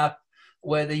the gap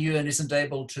where the UN isn't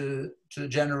able to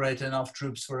generate enough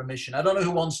troops for a mission. I don't know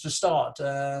who wants to start.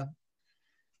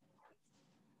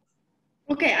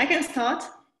 Okay, I can start.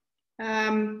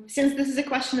 Since this is a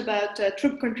question about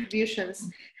troop contributions,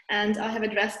 and I have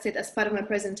addressed it as part of my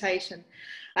presentation.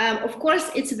 Of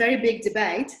course, it's a very big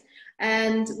debate,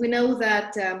 and we know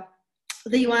that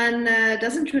the UN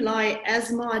doesn't rely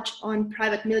as much on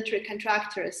private military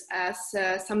contractors as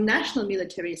some national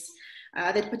militaries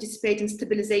that participate in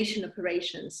stabilization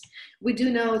operations. We do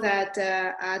know that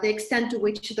the extent to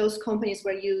which those companies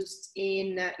were used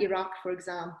in Iraq, for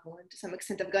example, and to some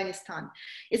extent Afghanistan,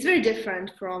 is very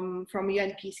different from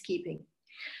UN peacekeeping.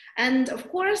 And of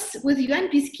course, with UN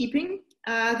peacekeeping,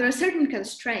 there are certain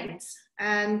constraints,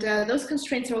 and those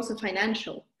constraints are also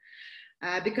financial,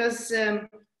 because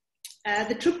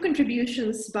the troop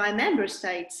contributions by member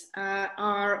states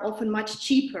are often much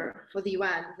cheaper for the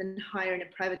UN than hiring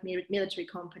a private military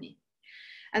company.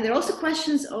 And there are also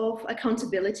questions of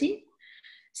accountability,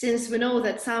 since we know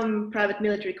that some private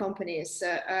military companies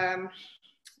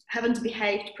haven't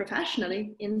behaved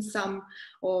professionally in some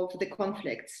of the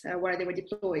conflicts where they were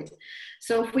deployed.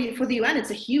 So for the UN,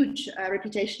 it's a huge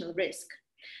reputational risk.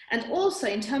 And also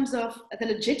in terms of the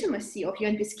legitimacy of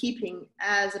UN peacekeeping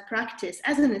as a practice,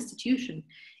 as an institution,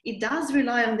 it does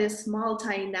rely on this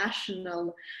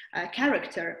multinational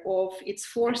character of its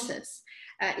forces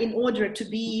in order to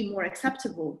be more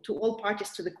acceptable to all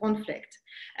parties to the conflict.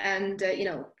 And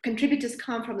contributors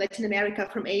come from Latin America,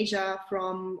 from Asia,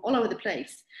 from all over the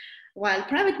place, while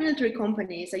private military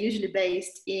companies are usually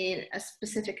based in a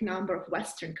specific number of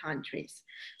Western countries.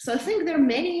 So I think there are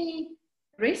many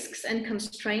risks and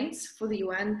constraints for the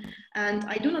UN, and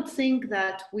I do not think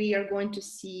that we are going to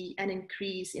see an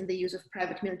increase in the use of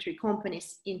private military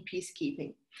companies in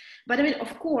peacekeeping. But I mean,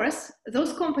 of course,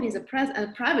 those companies and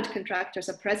private contractors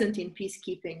are present in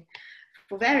peacekeeping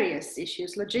for various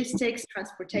issues, logistics,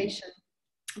 transportation,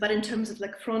 but in terms of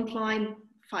like frontline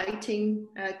fighting,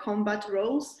 combat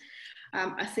roles,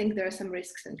 I think there are some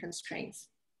risks and constraints.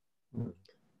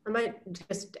 I might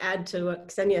just add to what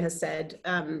Kseniya has said.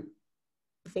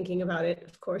 Thinking about it,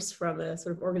 of course, from a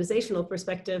sort of organizational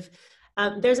perspective,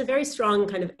 there's a very strong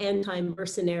kind of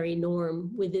anti-mercenary norm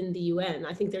within the UN.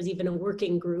 I think there's even a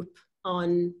working group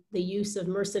on the use of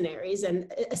mercenaries,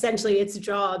 and essentially its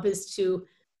job is to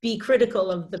be critical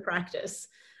of the practice.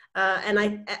 And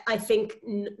I think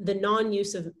the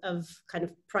non-use of kind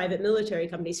of private military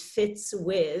companies fits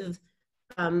with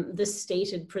the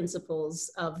stated principles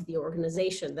of the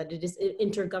organization, that it is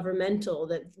intergovernmental,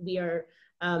 that we are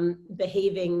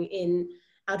behaving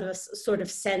out of a sort of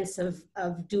sense of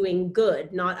doing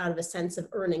good, not out of a sense of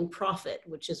earning profit,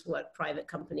 which is what private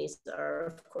companies are,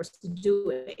 of course,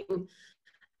 doing.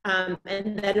 And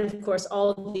then, of course,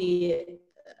 all the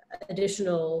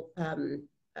additional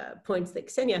points that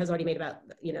Kseniya has already made about,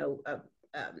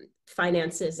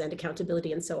 finances and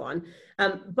accountability and so on.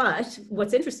 But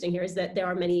what's interesting here is that there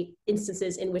are many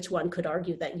instances in which one could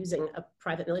argue that using a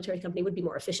private military company would be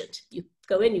more efficient. You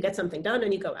go in, you get something done,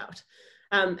 and you go out.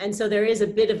 And so there is a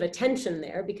bit of a tension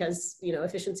there because, you know,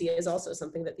 efficiency is also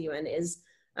something that the UN is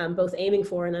both aiming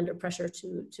for and under pressure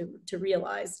to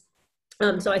realize.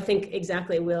 So I think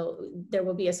exactly there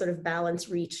will be a sort of balance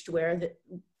reached where the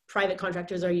private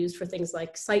contractors are used for things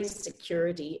like site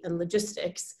security and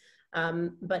logistics,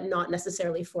 but not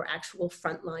necessarily for actual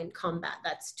frontline combat.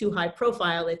 That's too high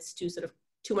profile. It's too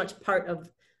much part of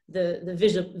the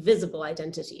visible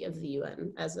identity of the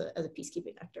UN as a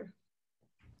peacekeeping actor.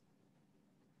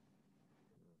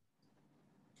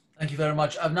 Thank you very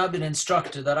much. I've now been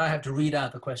instructed that I have to read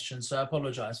out the question, so I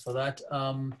apologize for that.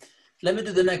 Let me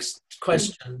do the next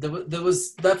question.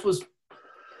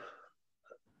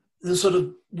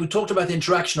 We talked about the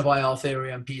interaction of IR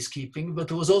theory and peacekeeping, but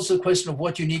there was also a question of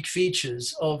what unique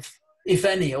features of, if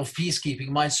any, of peacekeeping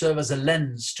might serve as a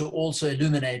lens to also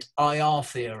illuminate IR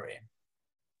theory.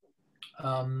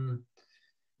 I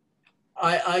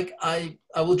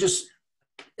will just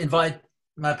invite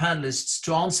my panelists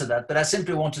to answer that, but I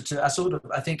simply wanted to,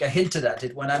 I think I hinted at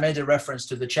it when I made a reference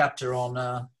to the chapter on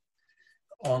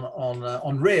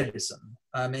realism.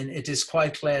 I mean, it is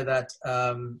quite clear that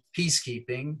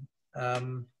peacekeeping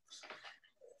and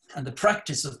the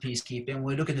practice of peacekeeping,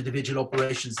 we look at individual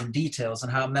operations in details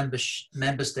and how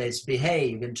member states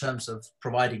behave in terms of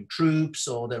providing troops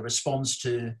or their response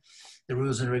to the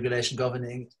rules and regulation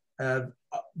governing,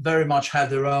 very much have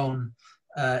their own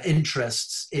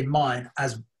interests in mind,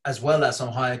 as well as some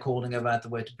higher calling about the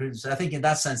way to prudence. I think in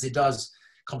that sense, it does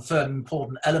confirm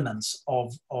important elements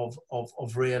of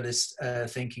realist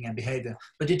thinking and behavior,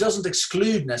 but it doesn't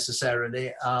exclude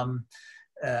necessarily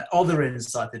other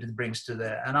insight that it brings to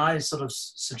there. And I sort of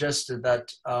suggested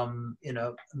that, you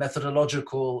know,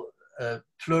 methodological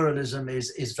pluralism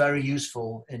is very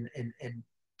useful in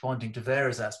pointing to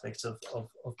various aspects of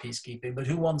peacekeeping. But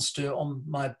who wants to, on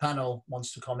my panel,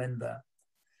 wants to come in there?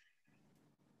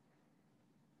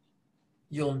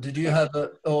 Jon, did you have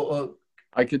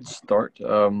I could start,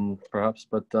 perhaps,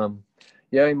 but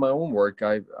yeah, in my own work,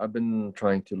 I've been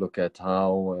trying to look at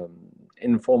how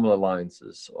informal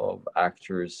alliances of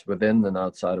actors within and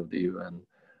outside of the UN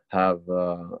have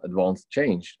advanced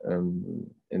change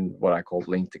in what I call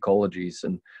linked ecologies.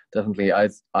 And definitely,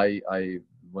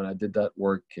 when I did that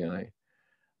work,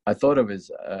 I thought of it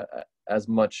as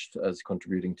much as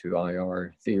contributing to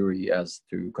IR theory as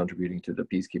to contributing to the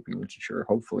peacekeeping literature,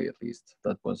 hopefully at least.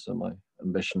 That was my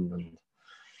ambition and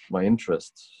my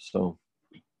interests. So.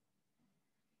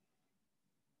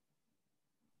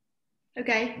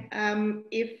 Okay,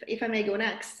 if I may go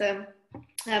next.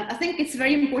 I think it's a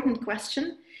very important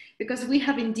question because we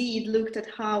have indeed looked at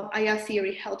how IR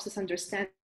theory helps us understand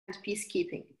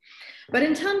peacekeeping. But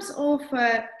in terms of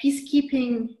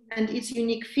peacekeeping and its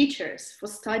unique features for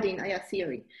studying IR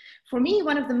theory, for me,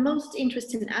 one of the most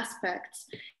interesting aspects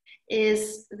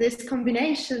is this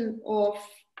combination of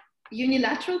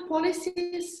unilateral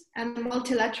policies and the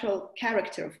multilateral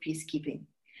character of peacekeeping.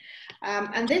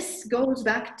 And this goes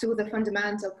back to the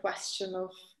fundamental question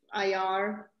of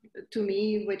IR, to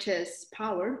me, which is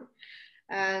power,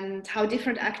 and how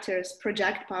different actors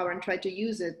project power and try to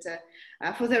use it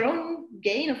for their own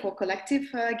gain or for collective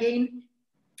gain.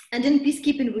 And in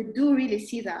peacekeeping, we do really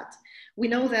see that. We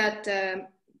know that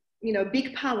you know,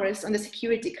 big powers on the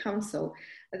Security Council,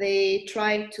 they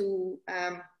try to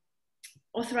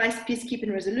authorize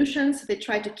peacekeeping resolutions. They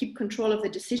try to keep control of the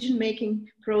decision-making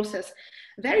process,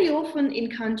 very often in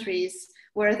countries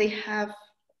where they have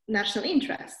national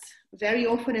interests, very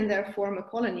often in their former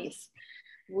colonies.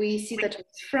 We see that with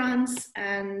France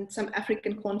and some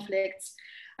African conflicts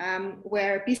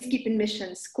where peacekeeping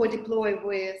missions co-deploy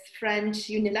with French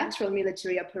unilateral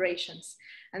military operations.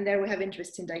 And there we have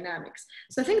interesting dynamics.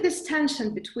 So I think this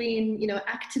tension between, you know,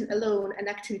 acting alone and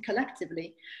acting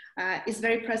collectively is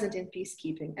very present in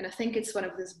peacekeeping. And I think it's one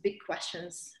of those big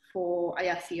questions for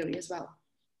IR theory as well.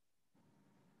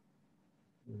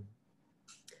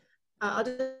 I'll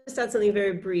just add something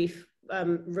very brief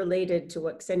related to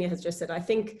what Kseniya has just said. I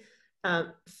think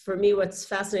for me, what's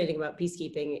fascinating about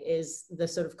peacekeeping is the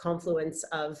sort of confluence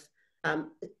of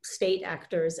state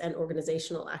actors and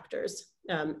organizational actors.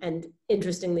 And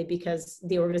interestingly, because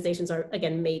the organizations are,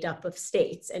 again, made up of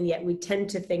states, and yet we tend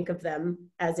to think of them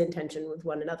as in tension with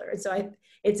one another. And so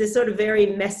it's a sort of very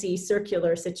messy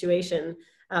circular situation,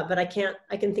 but I can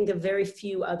think of very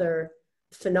few other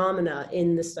phenomena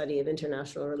in the study of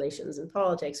international relations and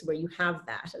politics where you have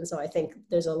that. And so I think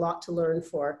there's a lot to learn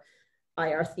for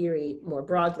IR theory more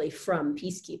broadly from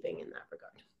peacekeeping in that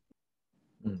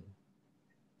regard.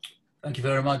 Thank you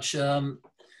very much.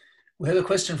 We have a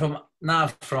question from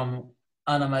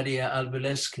Anna Maria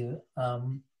Albulescu.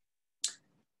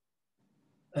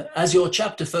 As your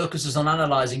chapter focuses on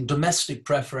analyzing domestic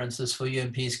preferences for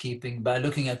UN peacekeeping by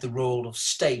looking at the role of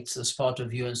states as part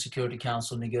of UN Security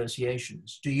Council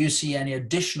negotiations, do you see any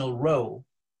additional role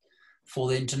for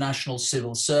the international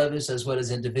civil service as well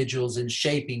as individuals in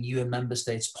shaping UN member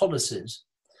states' policies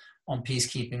on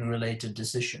peacekeeping related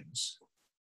decisions?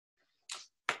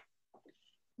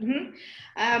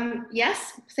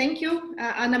 Yes, thank you,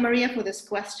 Anna Maria, for this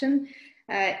question.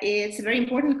 It's a very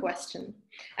important question.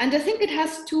 And I think it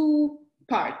has two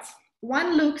parts.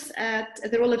 One looks at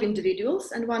the role of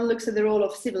individuals and one looks at the role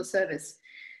of civil service,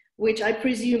 which I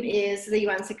presume is the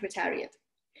UN Secretariat.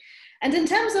 And in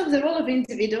terms of the role of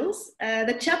individuals,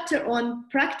 the chapter on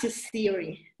practice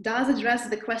theory does address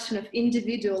the question of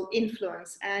individual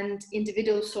influence and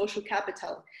individual social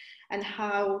capital, and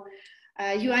how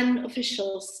UN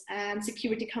officials and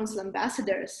Security Council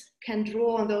ambassadors can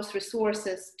draw on those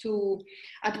resources to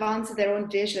advance their own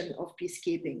vision of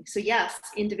peacekeeping. So yes,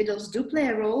 individuals do play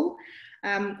a role,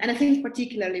 and I think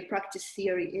particularly practice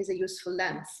theory is a useful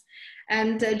lens.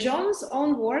 And John's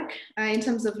own work in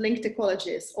terms of linked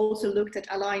ecologies also looked at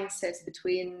alliances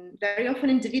between very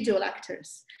often individual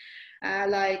actors,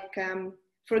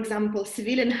 for example,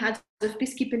 civilian heads of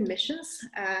peacekeeping missions,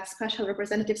 special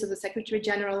representatives of the Secretary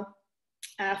General,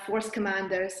 force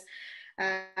commanders,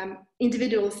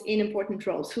 individuals in important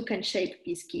roles who can shape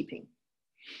peacekeeping.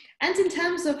 And in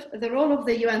terms of the role of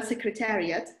the UN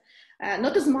Secretariat,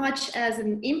 not as much as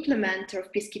an implementer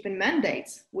of peacekeeping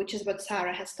mandates, which is what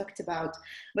Sarah has talked about,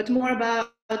 but more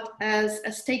about as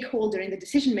a stakeholder in the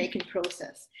decision-making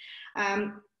process.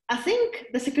 I think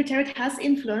the Secretariat has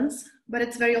influence, but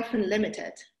it's very often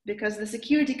limited because the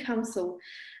Security Council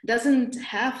doesn't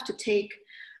have to take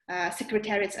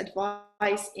Secretariat's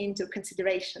advice into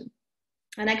consideration.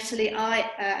 And actually, I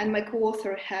and my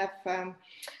co-author have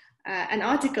an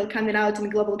article coming out in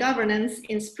Global Governance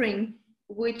in spring,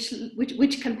 which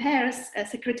compares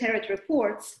Secretariat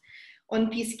reports on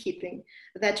peacekeeping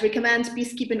that recommend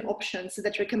peacekeeping options,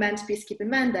 that recommend peacekeeping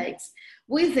mandates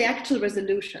with the actual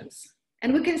resolutions.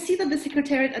 And we can see that the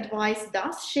Secretariat advice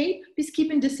does shape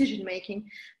peacekeeping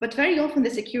decision-making, but very often the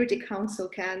Security Council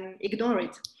can ignore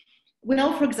it. We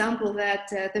know, for example, that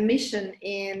the mission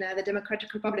in the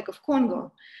Democratic Republic of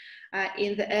Congo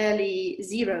in the early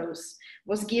zeros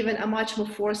was given a much more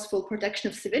forceful protection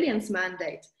of civilians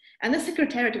mandate, and the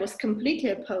Secretariat was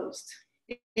completely opposed.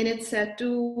 In its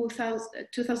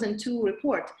 2002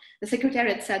 report, the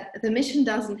Secretariat said the mission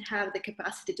doesn't have the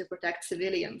capacity to protect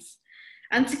civilians.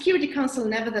 And Security Council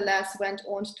nevertheless went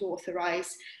on to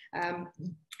authorize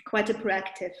quite a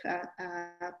proactive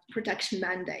protection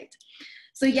mandate.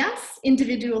 So yes,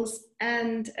 individuals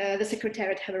and the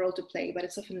Secretariat have a role to play, but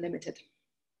it's often limited.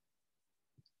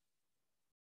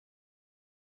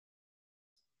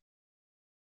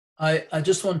 I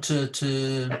just want to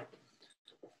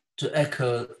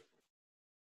echo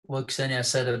what Kseniya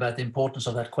said about the importance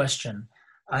of that question.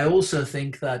 I also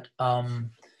think that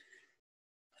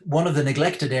one of the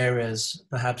neglected areas,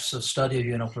 perhaps, of study of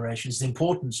UN operations, the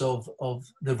importance of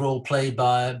the role played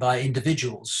by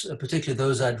individuals, particularly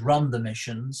those that run the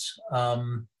missions,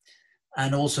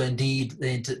 and also indeed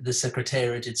the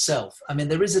Secretariat itself. I mean,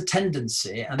 there is a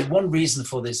tendency, and one reason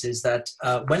for this is that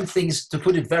when things, to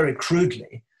put it very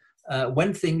crudely,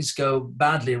 when things go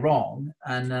badly wrong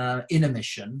and in a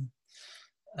mission,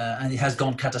 and it has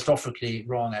gone catastrophically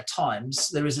wrong at times,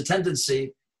 there is a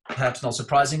tendency, perhaps not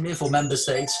surprisingly, for member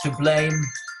states to blame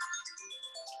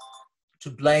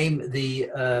the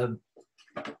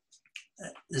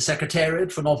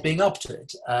Secretariat for not being up to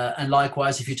it. And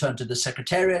likewise, if you turn to the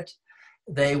Secretariat,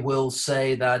 they will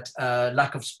say that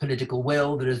lack of political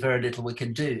will, there is very little we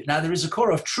can do. Now, there is a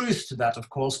core of truth to that, of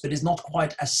course, but it's not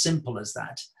quite as simple as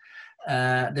that.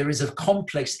 There is a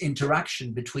complex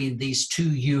interaction between these two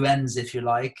UNs, if you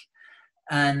like,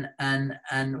 and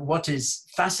what is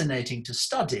fascinating to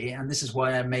study, and this is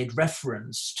why I made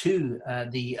reference to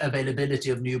the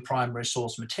availability of new primary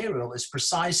source material, is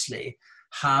precisely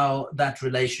how that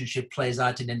relationship plays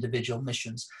out in individual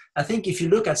missions. I think if you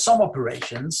look at some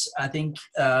operations, I think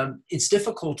it's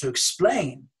difficult to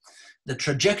explain the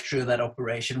trajectory of that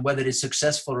operation, whether it's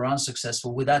successful or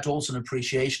unsuccessful, without also an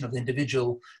appreciation of the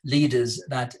individual leaders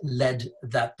that led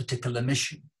that particular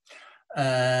mission.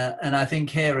 And I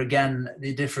think here again,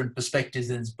 the different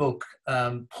perspectives in this book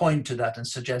point to that and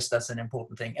suggest that's an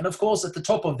important thing. And of course, at the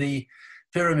top of the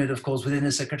pyramid, of course, within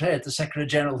the Secretariat, the Secretary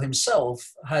General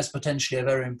himself has potentially a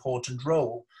very important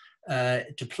role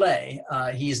to play.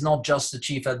 He is not just the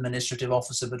chief administrative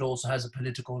officer, but also has a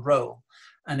political role.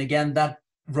 And again, that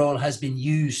role has been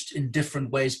used in different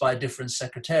ways by different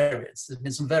secretariats. There's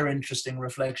been some very interesting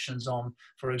reflections on,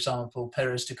 for example,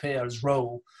 Pérez de Cuéllar's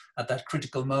role at that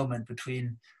critical moment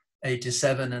between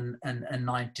 87 and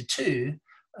 92,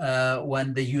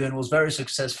 when the UN was very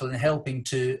successful in helping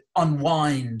to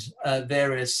unwind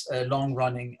various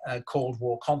long-running Cold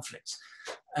War conflicts.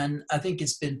 And I think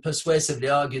it's been persuasively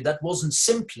argued that wasn't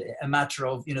simply a matter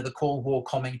of, you know, the Cold War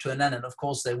coming to an end. And of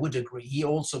course they would agree. He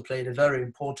also played a very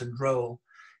important role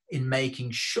in making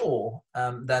sure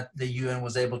that the UN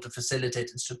was able to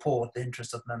facilitate and support the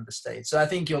interests of member states. So I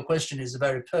think your question is a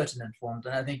very pertinent one,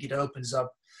 and I think it opens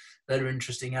up very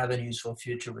interesting avenues for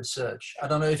future research. I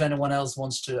don't know if anyone else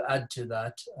wants to add to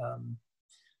that.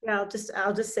 Yeah,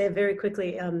 I'll just say very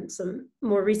quickly, some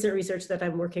more recent research that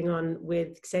I'm working on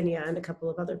with Kseniya and a couple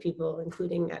of other people,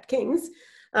 including at King's,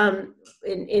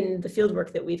 in the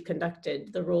fieldwork that we've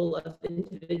conducted, the role of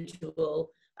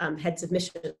individual heads of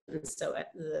missions. So at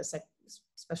the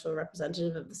Special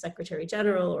Representative of the Secretary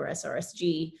General, or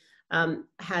SRSG,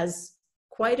 has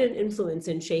quite an influence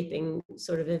in shaping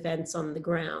sort of events on the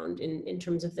ground in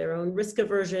terms of their own risk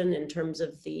aversion, in terms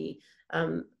of the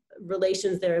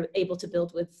relations they're able to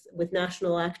build with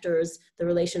national actors, the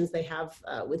relations they have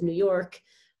with New York,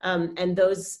 and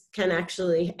those can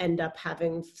actually end up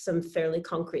having some fairly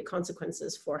concrete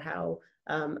consequences for how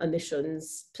a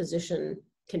mission's position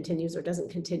continues or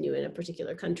doesn't continue in a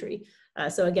particular country.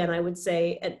 So again, I would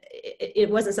say it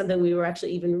wasn't something we were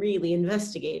actually even really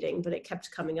investigating, but it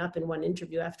kept coming up in one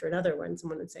interview after another when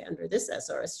someone would say, under this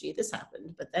SRSG, this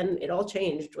happened, but then it all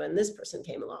changed when this person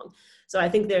came along. So I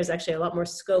think there's actually a lot more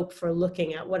scope for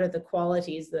looking at what are the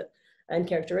qualities that and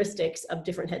characteristics of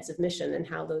different heads of mission and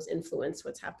how those influence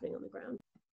what's happening on the ground.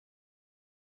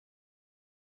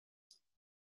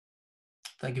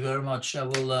 Thank you very much. I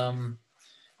will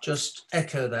just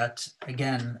echo that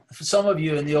again. For some of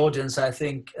you in the audience, I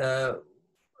think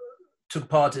took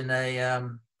part in a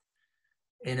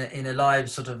live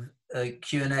sort of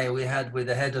Q&A we had with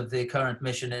the head of the current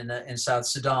mission in South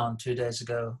Sudan 2 days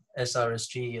ago,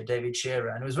 SRSG, David Shearer,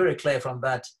 and it was very clear from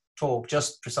that talk,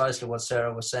 just precisely what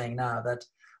Sarah was saying now, that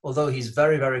although he's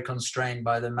very, very constrained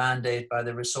by the mandate, by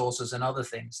the resources and other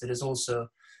things, there is also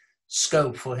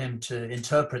scope for him to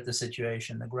interpret the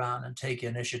situation on the ground and take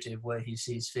initiative where he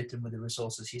sees fit and with the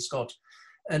resources he's got.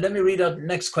 Let me read out the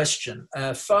next question.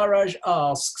 Faraj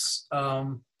asks,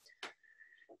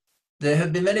 there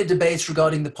have been many debates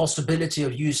regarding the possibility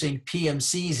of using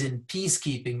PMCs in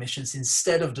peacekeeping missions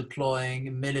instead of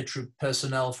deploying military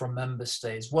personnel from member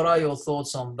states. What are your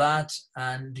thoughts on that?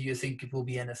 And do you think it will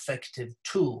be an effective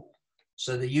tool?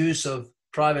 So the use of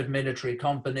private military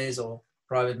companies or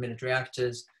private military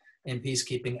actors in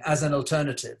peacekeeping as an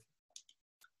alternative.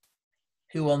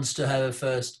 Who wants to have a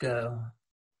first go?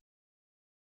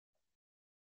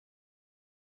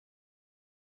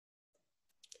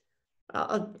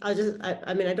 I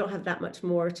mean, I don't have that much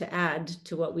more to add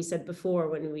to what we said before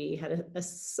when we had a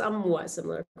somewhat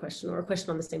similar question, or a question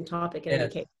on the same topic in any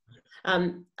case.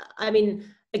 I mean,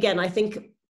 again, I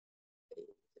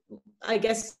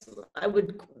guess I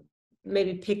would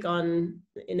maybe pick on,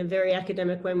 in a very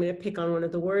academic way, I'm going to pick on one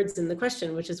of the words in the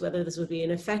question, which is whether this would be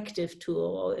an effective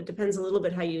tool. It depends a little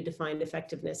bit how you define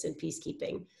effectiveness in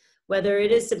peacekeeping. Whether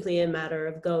it is simply a matter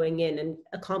of going in and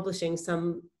accomplishing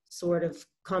some sort of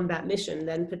combat mission,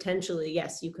 then potentially,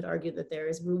 yes, you could argue that there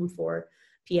is room for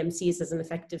PMCs as an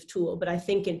effective tool. But I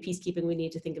think in peacekeeping, we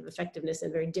need to think of effectiveness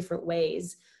in very different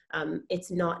ways.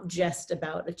 It's not just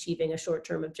about achieving a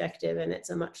short-term objective, and it's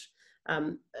a much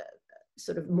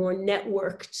sort of more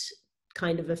networked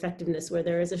kind of effectiveness where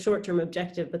there is a short-term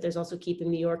objective, but there's also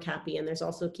keeping New York happy, and there's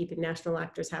also keeping national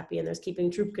actors happy, and there's keeping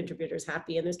troop contributors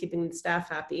happy, and there's keeping the staff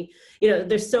happy. You know,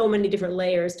 there's so many different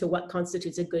layers to what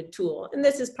constitutes a good tool. And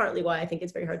this is partly why I think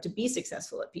it's very hard to be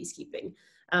successful at peacekeeping.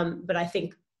 But I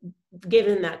think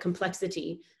given that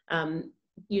complexity,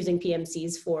 using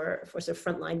PMCs for sort of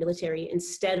frontline military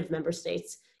instead of member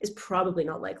states is probably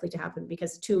not likely to happen,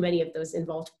 because too many of those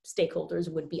involved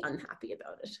stakeholders would be unhappy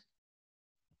about it.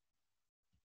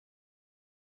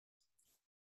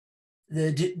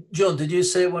 John, did you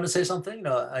want to say something?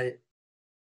 No,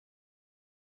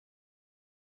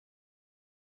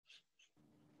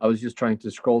 I was just trying to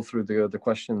scroll through the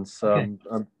questions, okay.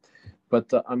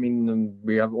 But I mean,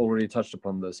 we have already touched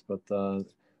upon this, but of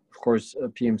course,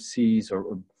 PMCs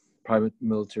or private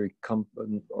military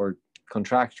or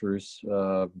contractors,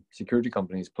 security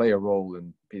companies play a role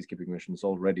in peacekeeping missions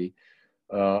already,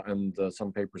 and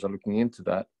some papers are looking into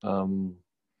that.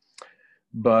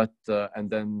 and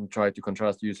then try to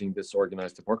contrast using this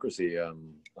organized hypocrisy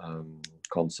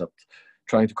concept,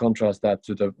 trying to contrast that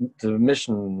to the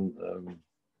mission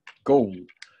goal.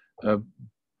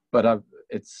 But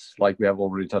it's like we have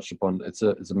already touched upon. It's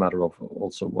a matter of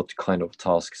also what kind of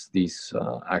tasks these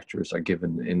actors are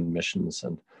given in missions,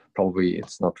 and probably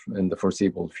it's not in the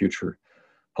foreseeable future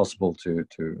possible to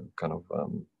kind of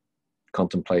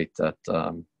contemplate that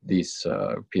these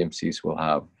PMCs will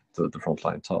have the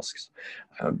frontline tasks.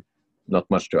 Not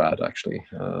much to add, actually,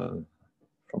 from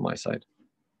my side.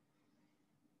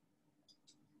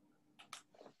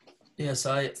 Yes,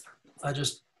 I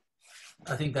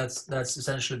think that's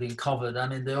essentially been covered. I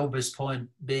mean, the obvious point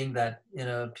being that, you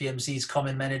know, PMCs come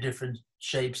in many different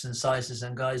shapes and sizes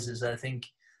and guises. I think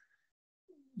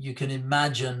you can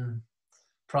imagine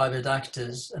private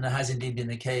actors, and it has indeed been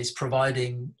the case,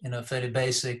 providing, you know, fairly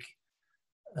basic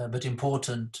but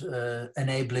important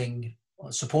enabling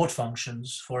support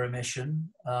functions for a mission.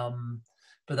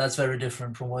 But that's very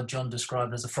different from what John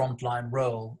described as a frontline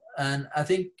role. And I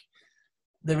think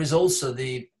there is also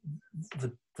the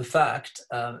fact,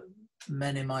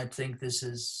 many might think this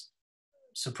is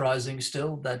surprising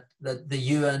still, that the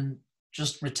UN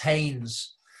just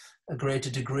retains a greater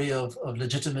degree of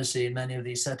legitimacy in many of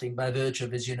these settings by virtue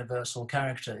of its universal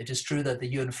character. It is true that the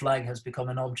UN flag has become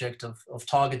an object of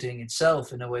targeting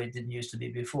itself in a way it didn't used to be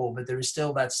before, but there is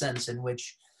still that sense in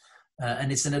which,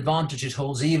 and it's an advantage it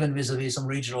holds even vis-a-vis some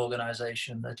regional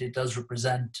organization, that it does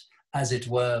represent, as it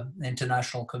were, the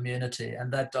international community,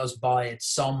 and that does buy it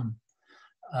some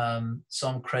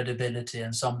credibility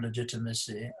and some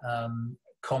legitimacy,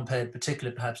 compared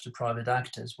particularly perhaps to private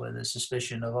actors, where the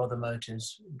suspicion of other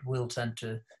motives will tend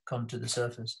to come to the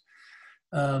surface.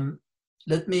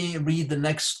 Let me read the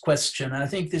next question. I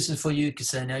think this is for you,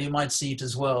 Kseniya. You might see it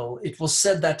as well. It was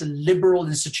said that a liberal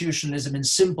institutionalism in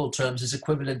simple terms is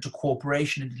equivalent to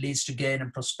cooperation. It leads to gain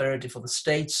and prosperity for the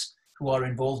states who are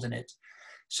involved in it.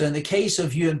 So in the case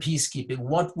of UN peacekeeping,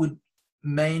 what would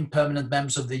main permanent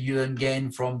members of the UN gain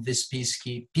from this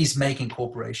peacemaking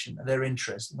cooperation, their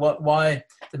interest? Why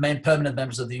the main permanent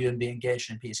members of the UN be engaged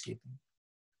in peacekeeping?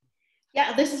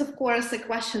 Yeah, this is of course a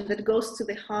question that goes to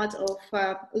the heart of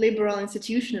liberal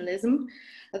institutionalism,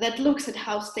 that looks at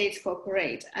how states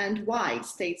cooperate and why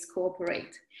states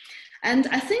cooperate. And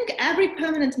I think every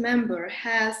permanent member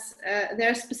has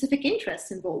their specific interests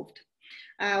involved.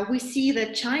 We see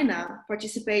that China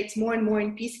participates more and more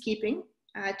in peacekeeping.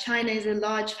 China is a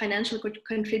large financial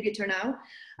contributor now.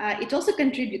 It also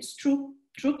contributes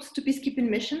troops to peacekeeping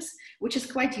missions, which is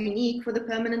quite unique for the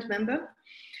permanent member.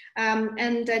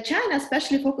 And China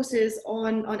especially focuses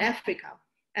on Africa.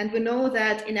 And we know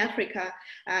that in Africa,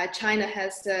 China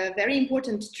has very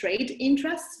important trade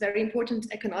interests, very important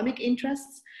economic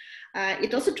interests.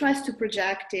 It also tries to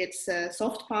project its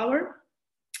soft power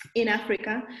in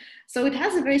Africa. So it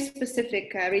has a very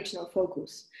specific regional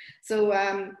focus. So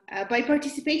by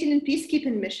participating in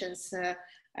peacekeeping missions,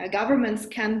 governments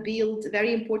can build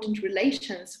very important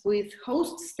relations with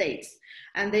host states,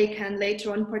 and they can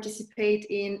later on participate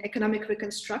in economic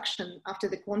reconstruction after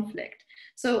the conflict.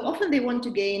 So often they want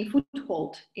to gain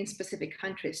foothold in specific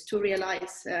countries to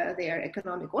realize their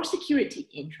economic or security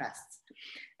interests.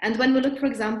 And when we look, for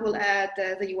example, at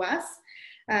the US,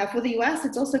 for the US,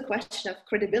 it's also a question of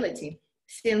credibility,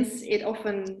 since it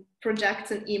often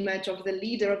projects an image of the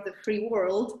leader of the free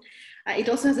world. It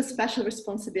also has a special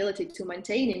responsibility to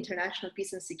maintain international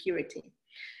peace and security.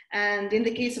 And in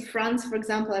the case of France, for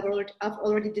example, I've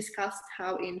already discussed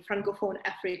how in Francophone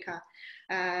Africa,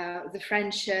 the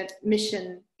French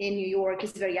mission in New York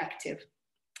is very active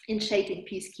in shaping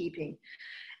peacekeeping.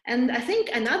 And I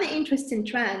think another interesting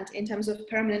trend in terms of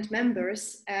permanent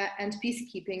members and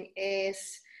peacekeeping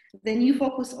is the new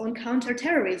focus on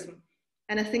counterterrorism.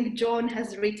 And I think John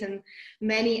has written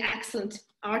many excellent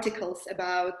articles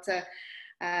about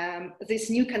this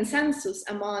new consensus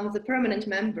among the permanent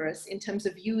members in terms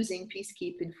of using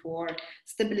peacekeeping for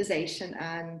stabilization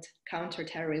and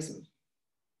counterterrorism.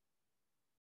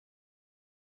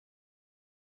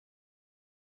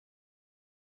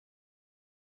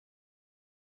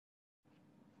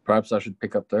 Perhaps I should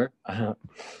pick up there.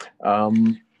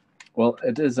 Well,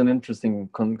 it is an interesting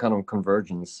kind of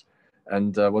convergence.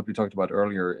 And what we talked about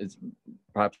earlier is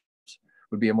perhaps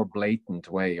would be a more blatant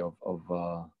way of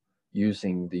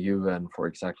using the UN for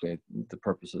exactly the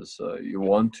purposes you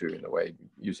want to, in a way,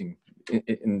 using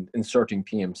inserting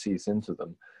PMCs into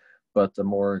them. But a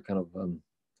more kind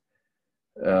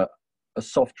of a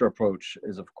softer approach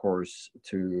is, of course,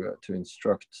 to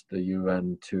instruct the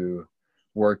UN to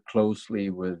work closely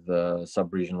with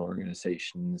sub-regional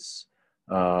organizations,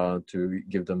 to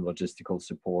give them logistical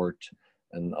support,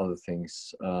 and other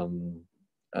things,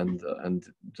 and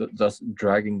thus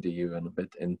dragging the UN a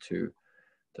bit into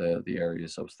the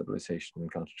areas of stabilization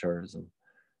and counterterrorism.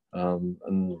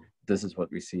 And this is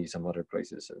what we see some other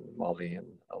places in Mali and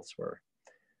elsewhere.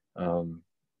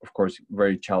 Of course,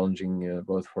 very challenging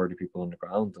both for the people on the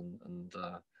ground and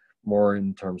more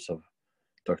in terms of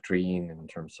doctrine, in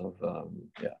terms of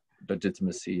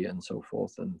legitimacy and so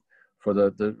forth. And for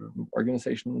the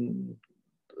organization,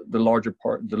 the larger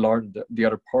part, the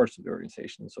other parts of the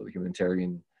organization, so the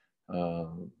humanitarian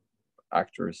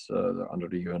actors under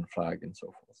the UN flag and so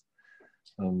forth.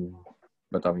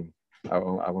 But I mean,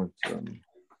 I won't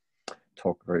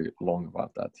talk very long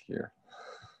about that here.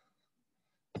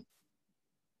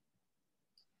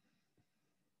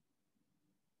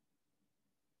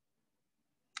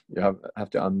 You have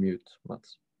to unmute,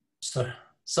 Mats.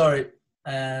 Sorry,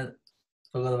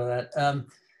 forgot about that.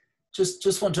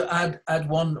 Just want to add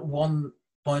one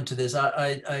point to this.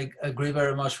 I agree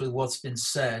very much with what's been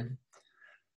said.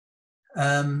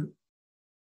 But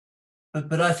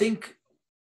I think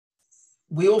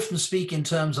we often speak in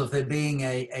terms of there being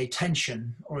a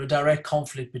tension or a direct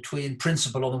conflict between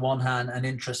principle on the one hand and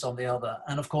interest on the other.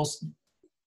 And of course,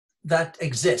 that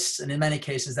exists, and in many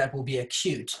cases that will be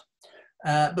acute.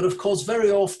 But of course,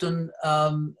 very often,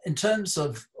 in terms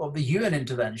of the UN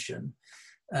intervention,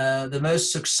 the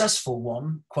most successful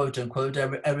one, quote unquote,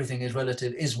 everything is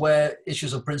relative, is where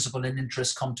issues of principle and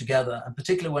interest come together, and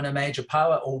particularly when a major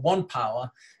power or one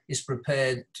power is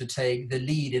prepared to take the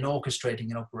lead in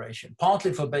orchestrating an operation,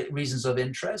 partly for reasons of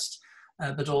interest,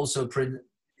 but also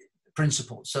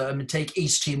principle. So I mean, take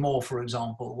East Timor, for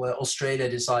example, where Australia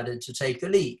decided to take the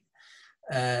lead.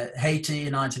 Haiti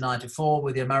in 1994,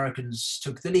 where the Americans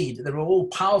took the lead. They were all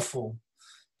powerful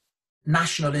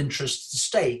national interests at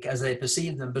stake as they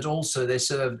perceived them, but also they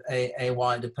served a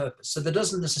wider purpose. So there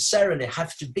doesn't necessarily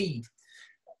have to be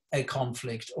a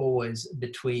conflict always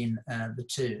between the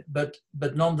two. But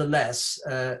nonetheless,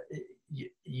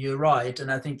 you're right,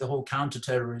 and I think the whole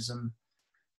counterterrorism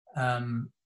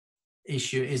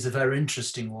issue is a very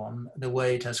interesting one, the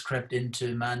way it has crept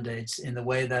into mandates, in the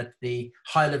way that the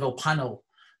high-level panel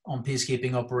on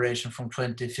peacekeeping operation from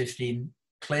 2015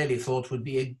 clearly thought would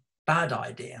be a bad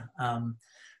idea.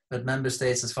 But member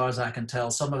states, as far as I can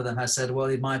tell, some of them have said, well,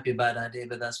 it might be a bad idea,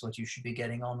 but that's what you should be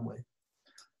getting on with.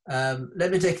 Let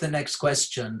me take the next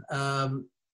question.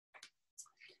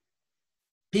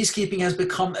 Peacekeeping has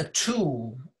become a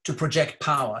tool to project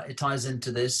power. It ties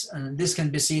into this, and this can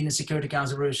be seen in Security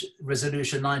Council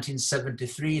Resolution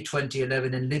 1973,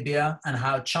 2011 in Libya, and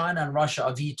how China and Russia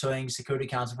are vetoing Security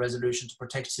Council resolution to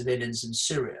protect civilians in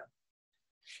Syria.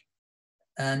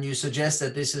 And you suggest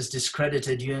that this has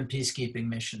discredited UN peacekeeping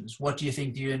missions. What do you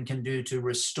think the UN can do to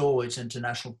restore its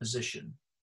international position?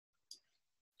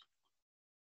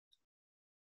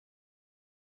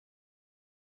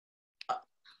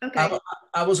 Okay.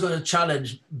 I was going to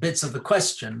challenge bits of the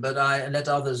question, but I let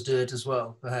others do it as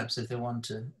well, perhaps, if they want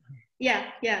to.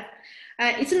 Yeah.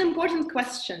 It's an important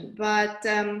question, but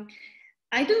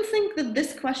I don't think that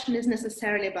this question is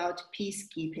necessarily about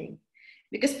peacekeeping,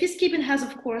 because peacekeeping has,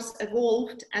 of course,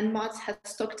 evolved, and Mats has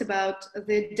talked about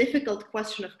the difficult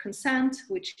question of consent,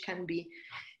 which can be,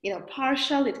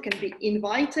 partial, it can be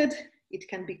invited, it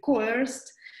can be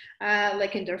coerced,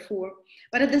 like in Darfur.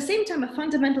 But at the same time, a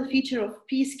fundamental feature of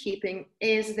peacekeeping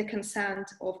is the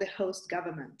consent of the host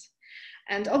government.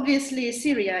 And obviously,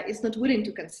 Syria is not willing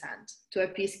to consent to a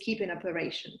peacekeeping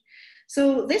operation.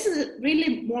 So this is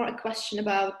really more a question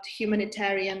about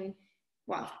humanitarian,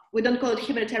 well, we don't call it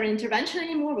humanitarian intervention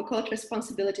anymore, we call it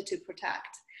responsibility to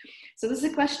protect. So this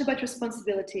is a question about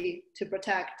responsibility to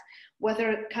protect,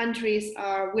 whether countries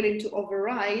are willing to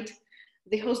override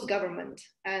the host government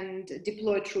and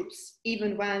deploy troops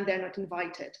even when they're not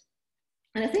invited.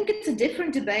 And I think it's a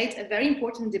different debate, a very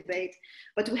important debate,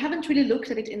 but we haven't really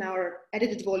looked at it in our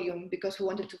edited volume because we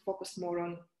wanted to focus more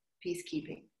on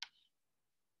peacekeeping.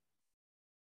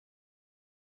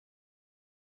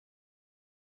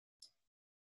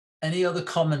 Any other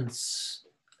comments?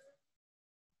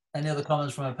 Any other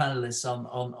comments from our panelists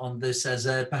on this as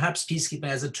perhaps peacekeeping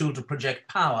as a tool to project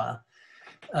power?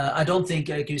 I don't think,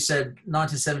 like you said,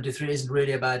 1973 isn't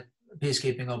really about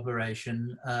peacekeeping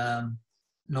operation,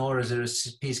 nor is it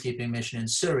a peacekeeping mission in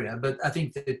Syria. But I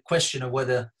think the question of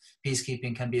whether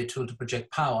peacekeeping can be a tool to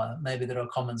project power, maybe there are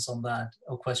comments on that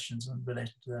or questions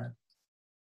related to that.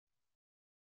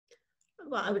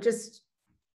 Well,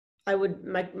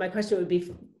 my question would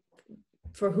be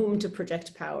for whom to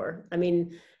project power. I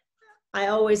mean, I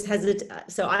always hesitate.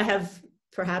 So I have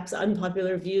perhaps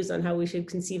unpopular views on how we should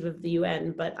conceive of the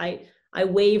UN, but I I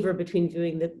waver between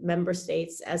viewing the member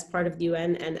states as part of the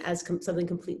UN and as something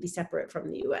completely separate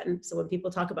from the UN. So when people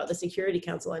talk about the Security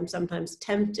Council, I'm sometimes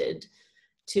tempted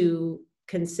to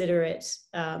consider it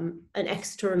an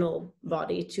external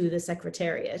body to the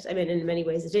Secretariat. I mean, in many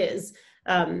ways it is.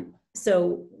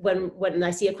 So when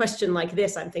I see a question like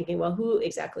this, I'm thinking, well, who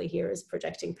exactly here is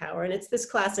projecting power? And it's this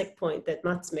classic point that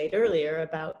Mats made earlier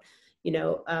about, you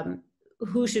know,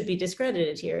 who should be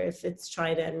discredited here? If it's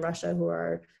China and Russia who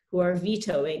are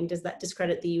vetoing, does that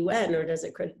discredit the UN, or does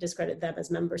it discredit them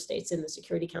as member states in the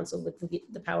Security Council with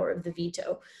the power of the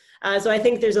veto? So I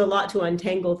think there's a lot to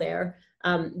untangle there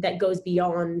that goes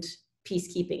beyond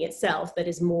peacekeeping itself, that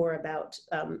is more about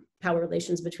power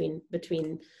relations between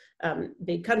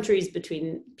big countries,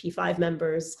 between P5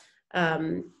 members.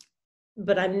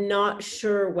 But I'm not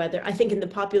sure whether, I think in the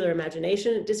popular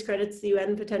imagination, it discredits the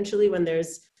UN potentially when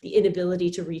there's the inability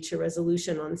to reach a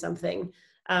resolution on something.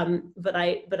 But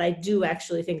I do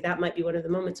actually think that might be one of the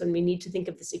moments when we need to think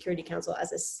of the Security Council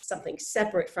as something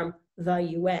separate from the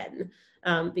UN,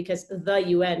 because the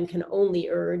UN can only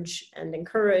urge and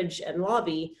encourage and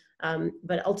lobby,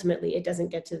 but ultimately it doesn't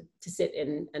get to sit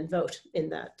in and vote in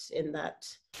that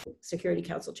Security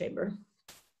Council chamber.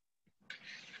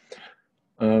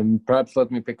 Perhaps let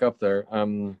me pick up there,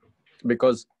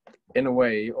 because in a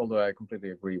way, although I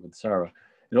completely agree with Sarah,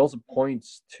 it also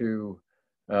points to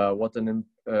what an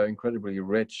incredibly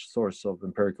rich source of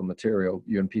empirical material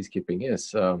UN peacekeeping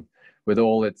is, with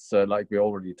all its, like we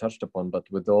already touched upon, but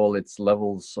with all its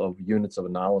levels of units of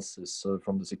analysis,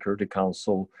 from the Security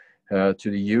Council to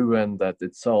the UN that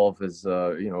itself is,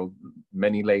 you know,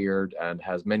 many layered and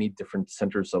has many different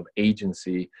centers of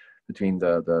agency between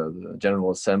the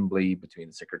General Assembly, between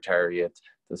the Secretariat,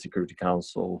 the Security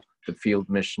Council, the field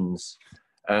missions,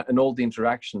 and all the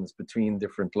interactions between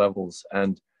different levels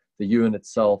and the UN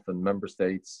itself and member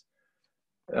states.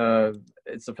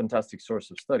 It's a fantastic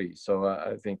source of study. So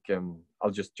I think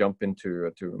I'll just jump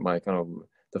into my kind of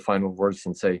the final words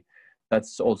and say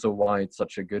that's also why it's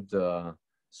such a good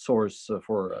source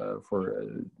for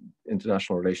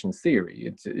international relations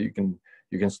theory. You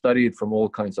can study it from all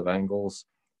kinds of angles,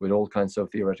 with all kinds of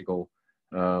theoretical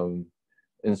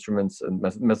instruments and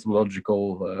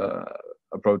methodological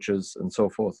approaches and so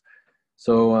forth.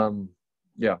 So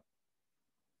yeah,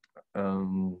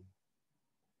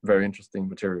 very interesting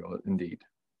material indeed.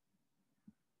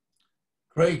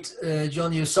 Great,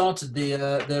 John. You started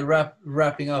the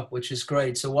wrapping up, which is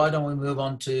great. So why don't we move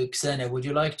on to Kseniya? Would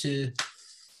you like to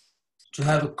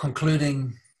have a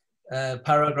concluding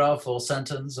paragraph or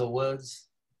sentence or words?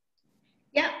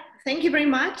 Yeah. Thank you very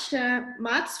much,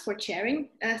 Mats, for chairing.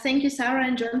 Thank you, Sarah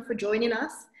and John, for joining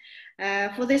us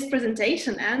for this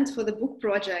presentation and for the book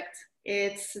project.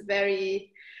 It's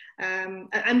very,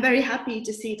 I'm very happy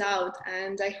to see it out,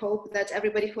 and I hope that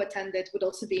everybody who attended would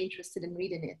also be interested in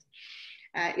reading it.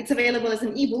 It's available as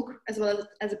an ebook as well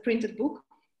as a printed book,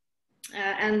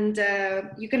 and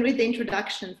you can read the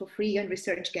introduction for free on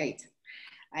ResearchGate.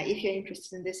 If you're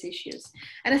interested in these issues.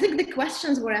 And I think the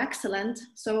questions were excellent.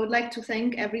 So I would like to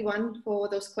thank everyone for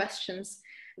those questions.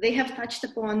 They have touched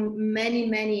upon many,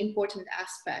 many important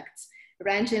aspects,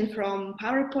 ranging from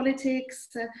power politics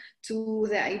to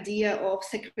the idea of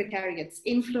secretariat's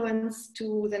influence,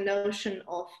 to the notion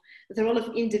of the role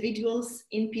of individuals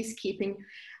in peacekeeping,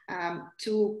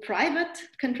 to private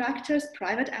contractors,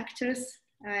 private actors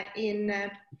in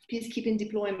peacekeeping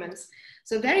deployments.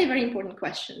 So very, very important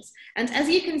questions. And as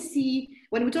you can see,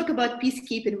 when we talk about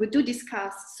peacekeeping, we do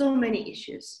discuss so many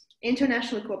issues: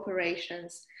 international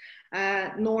cooperations,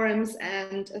 norms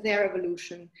and their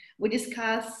evolution. We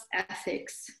discuss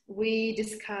ethics, we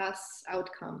discuss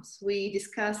outcomes, we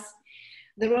discuss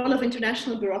the role of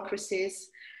international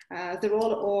bureaucracies, the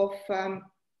role of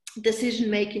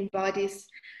decision-making bodies.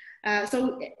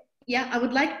 So yeah, I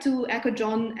would like to echo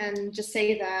John and just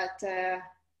say that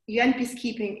UN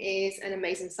peacekeeping is an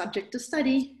amazing subject to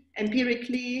study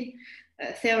empirically,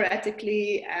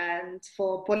 theoretically, and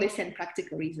for policy and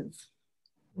practical reasons.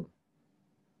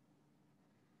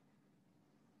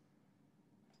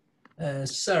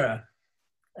 Sarah,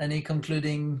 any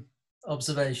concluding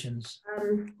observations?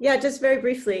 Yeah, just very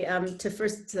briefly, to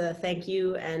first thank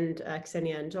you and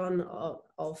Kseniya and John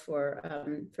all for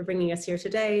bringing us here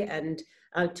today, and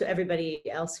to everybody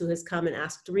else who has come and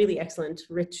asked really excellent,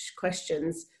 rich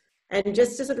questions. And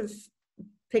just to sort of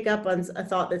pick up on a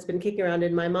thought that's been kicking around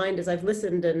in my mind as I've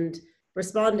listened and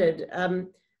responded. I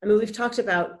mean, we've talked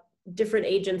about different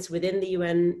agents within the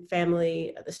UN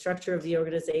family, the structure of the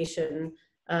organization,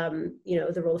 you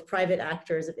know, the role of private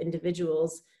actors, of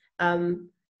individuals.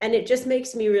 And it just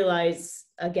makes me realize,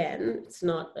 again, it's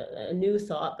not a new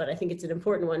thought, but I think it's an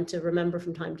important one to remember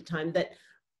from time to time, that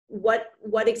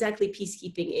what exactly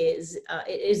peacekeeping is,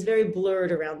 it is very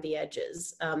blurred around the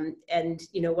edges. And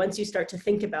once you start to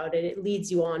think about it, it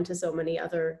leads you on to so many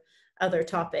other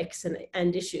topics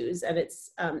and issues. And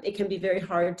it can be very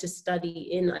hard to study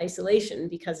in isolation,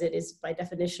 because it is by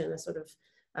definition a sort of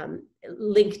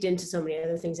linked into so many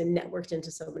other things and networked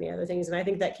into so many other things. And I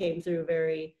think that came through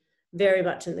very, very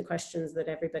much in the questions that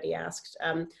everybody asked.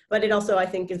 But it also, I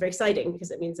think, is very exciting,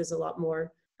 because it means there's a lot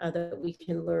more that we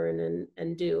can learn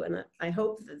and do. And I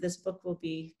hope that this book will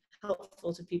be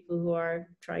helpful to people who are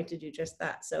trying to do just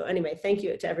that. So anyway, thank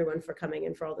you to everyone for coming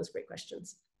and for all those great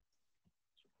questions.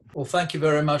 Well, thank you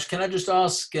very much. Can I just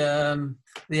ask the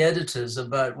editors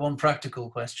about one practical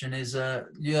question? Do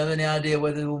you have any idea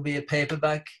whether there will be a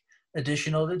paperback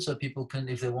edition of it, so people can,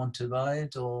 if they want to buy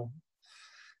it, or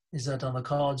is that on the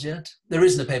cards yet? There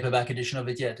isn't a paperback edition of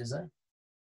it yet, is there?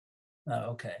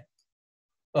 Oh, okay.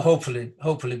 Well,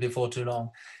 hopefully before too long.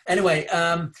 Anyway,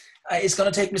 it's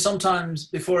going to take me some time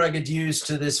before I get used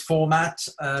to this format,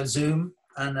 Zoom,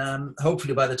 and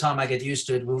hopefully by the time I get used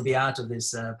to it, we'll be out of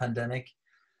this pandemic.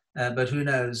 But who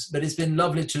knows? But it's been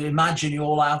lovely to imagine you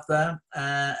all out there,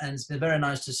 and it's been very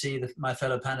nice to see my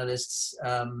fellow panelists.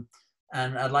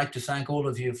 And I'd like to thank all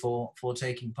of you for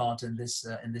taking part in this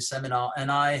seminar. And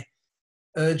I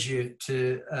urge you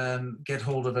to get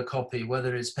hold of a copy,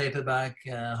 whether it's paperback,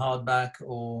 hardback,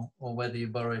 or whether you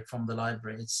borrow it from the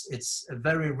library. It's a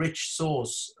very rich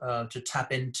source to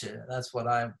tap into. That's what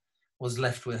I was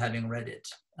left with, having read it,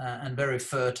 and very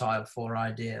fertile for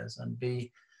ideas, and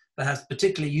be perhaps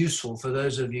particularly useful for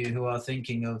those of you who are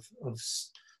thinking of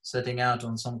setting out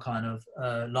on some kind of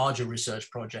larger research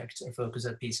project focused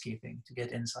at peacekeeping, to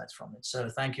get insights from it. So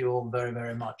thank you all very,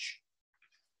 very much.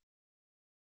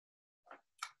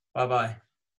 Bye-bye.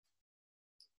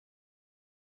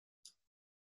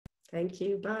 Thank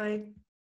you. Bye.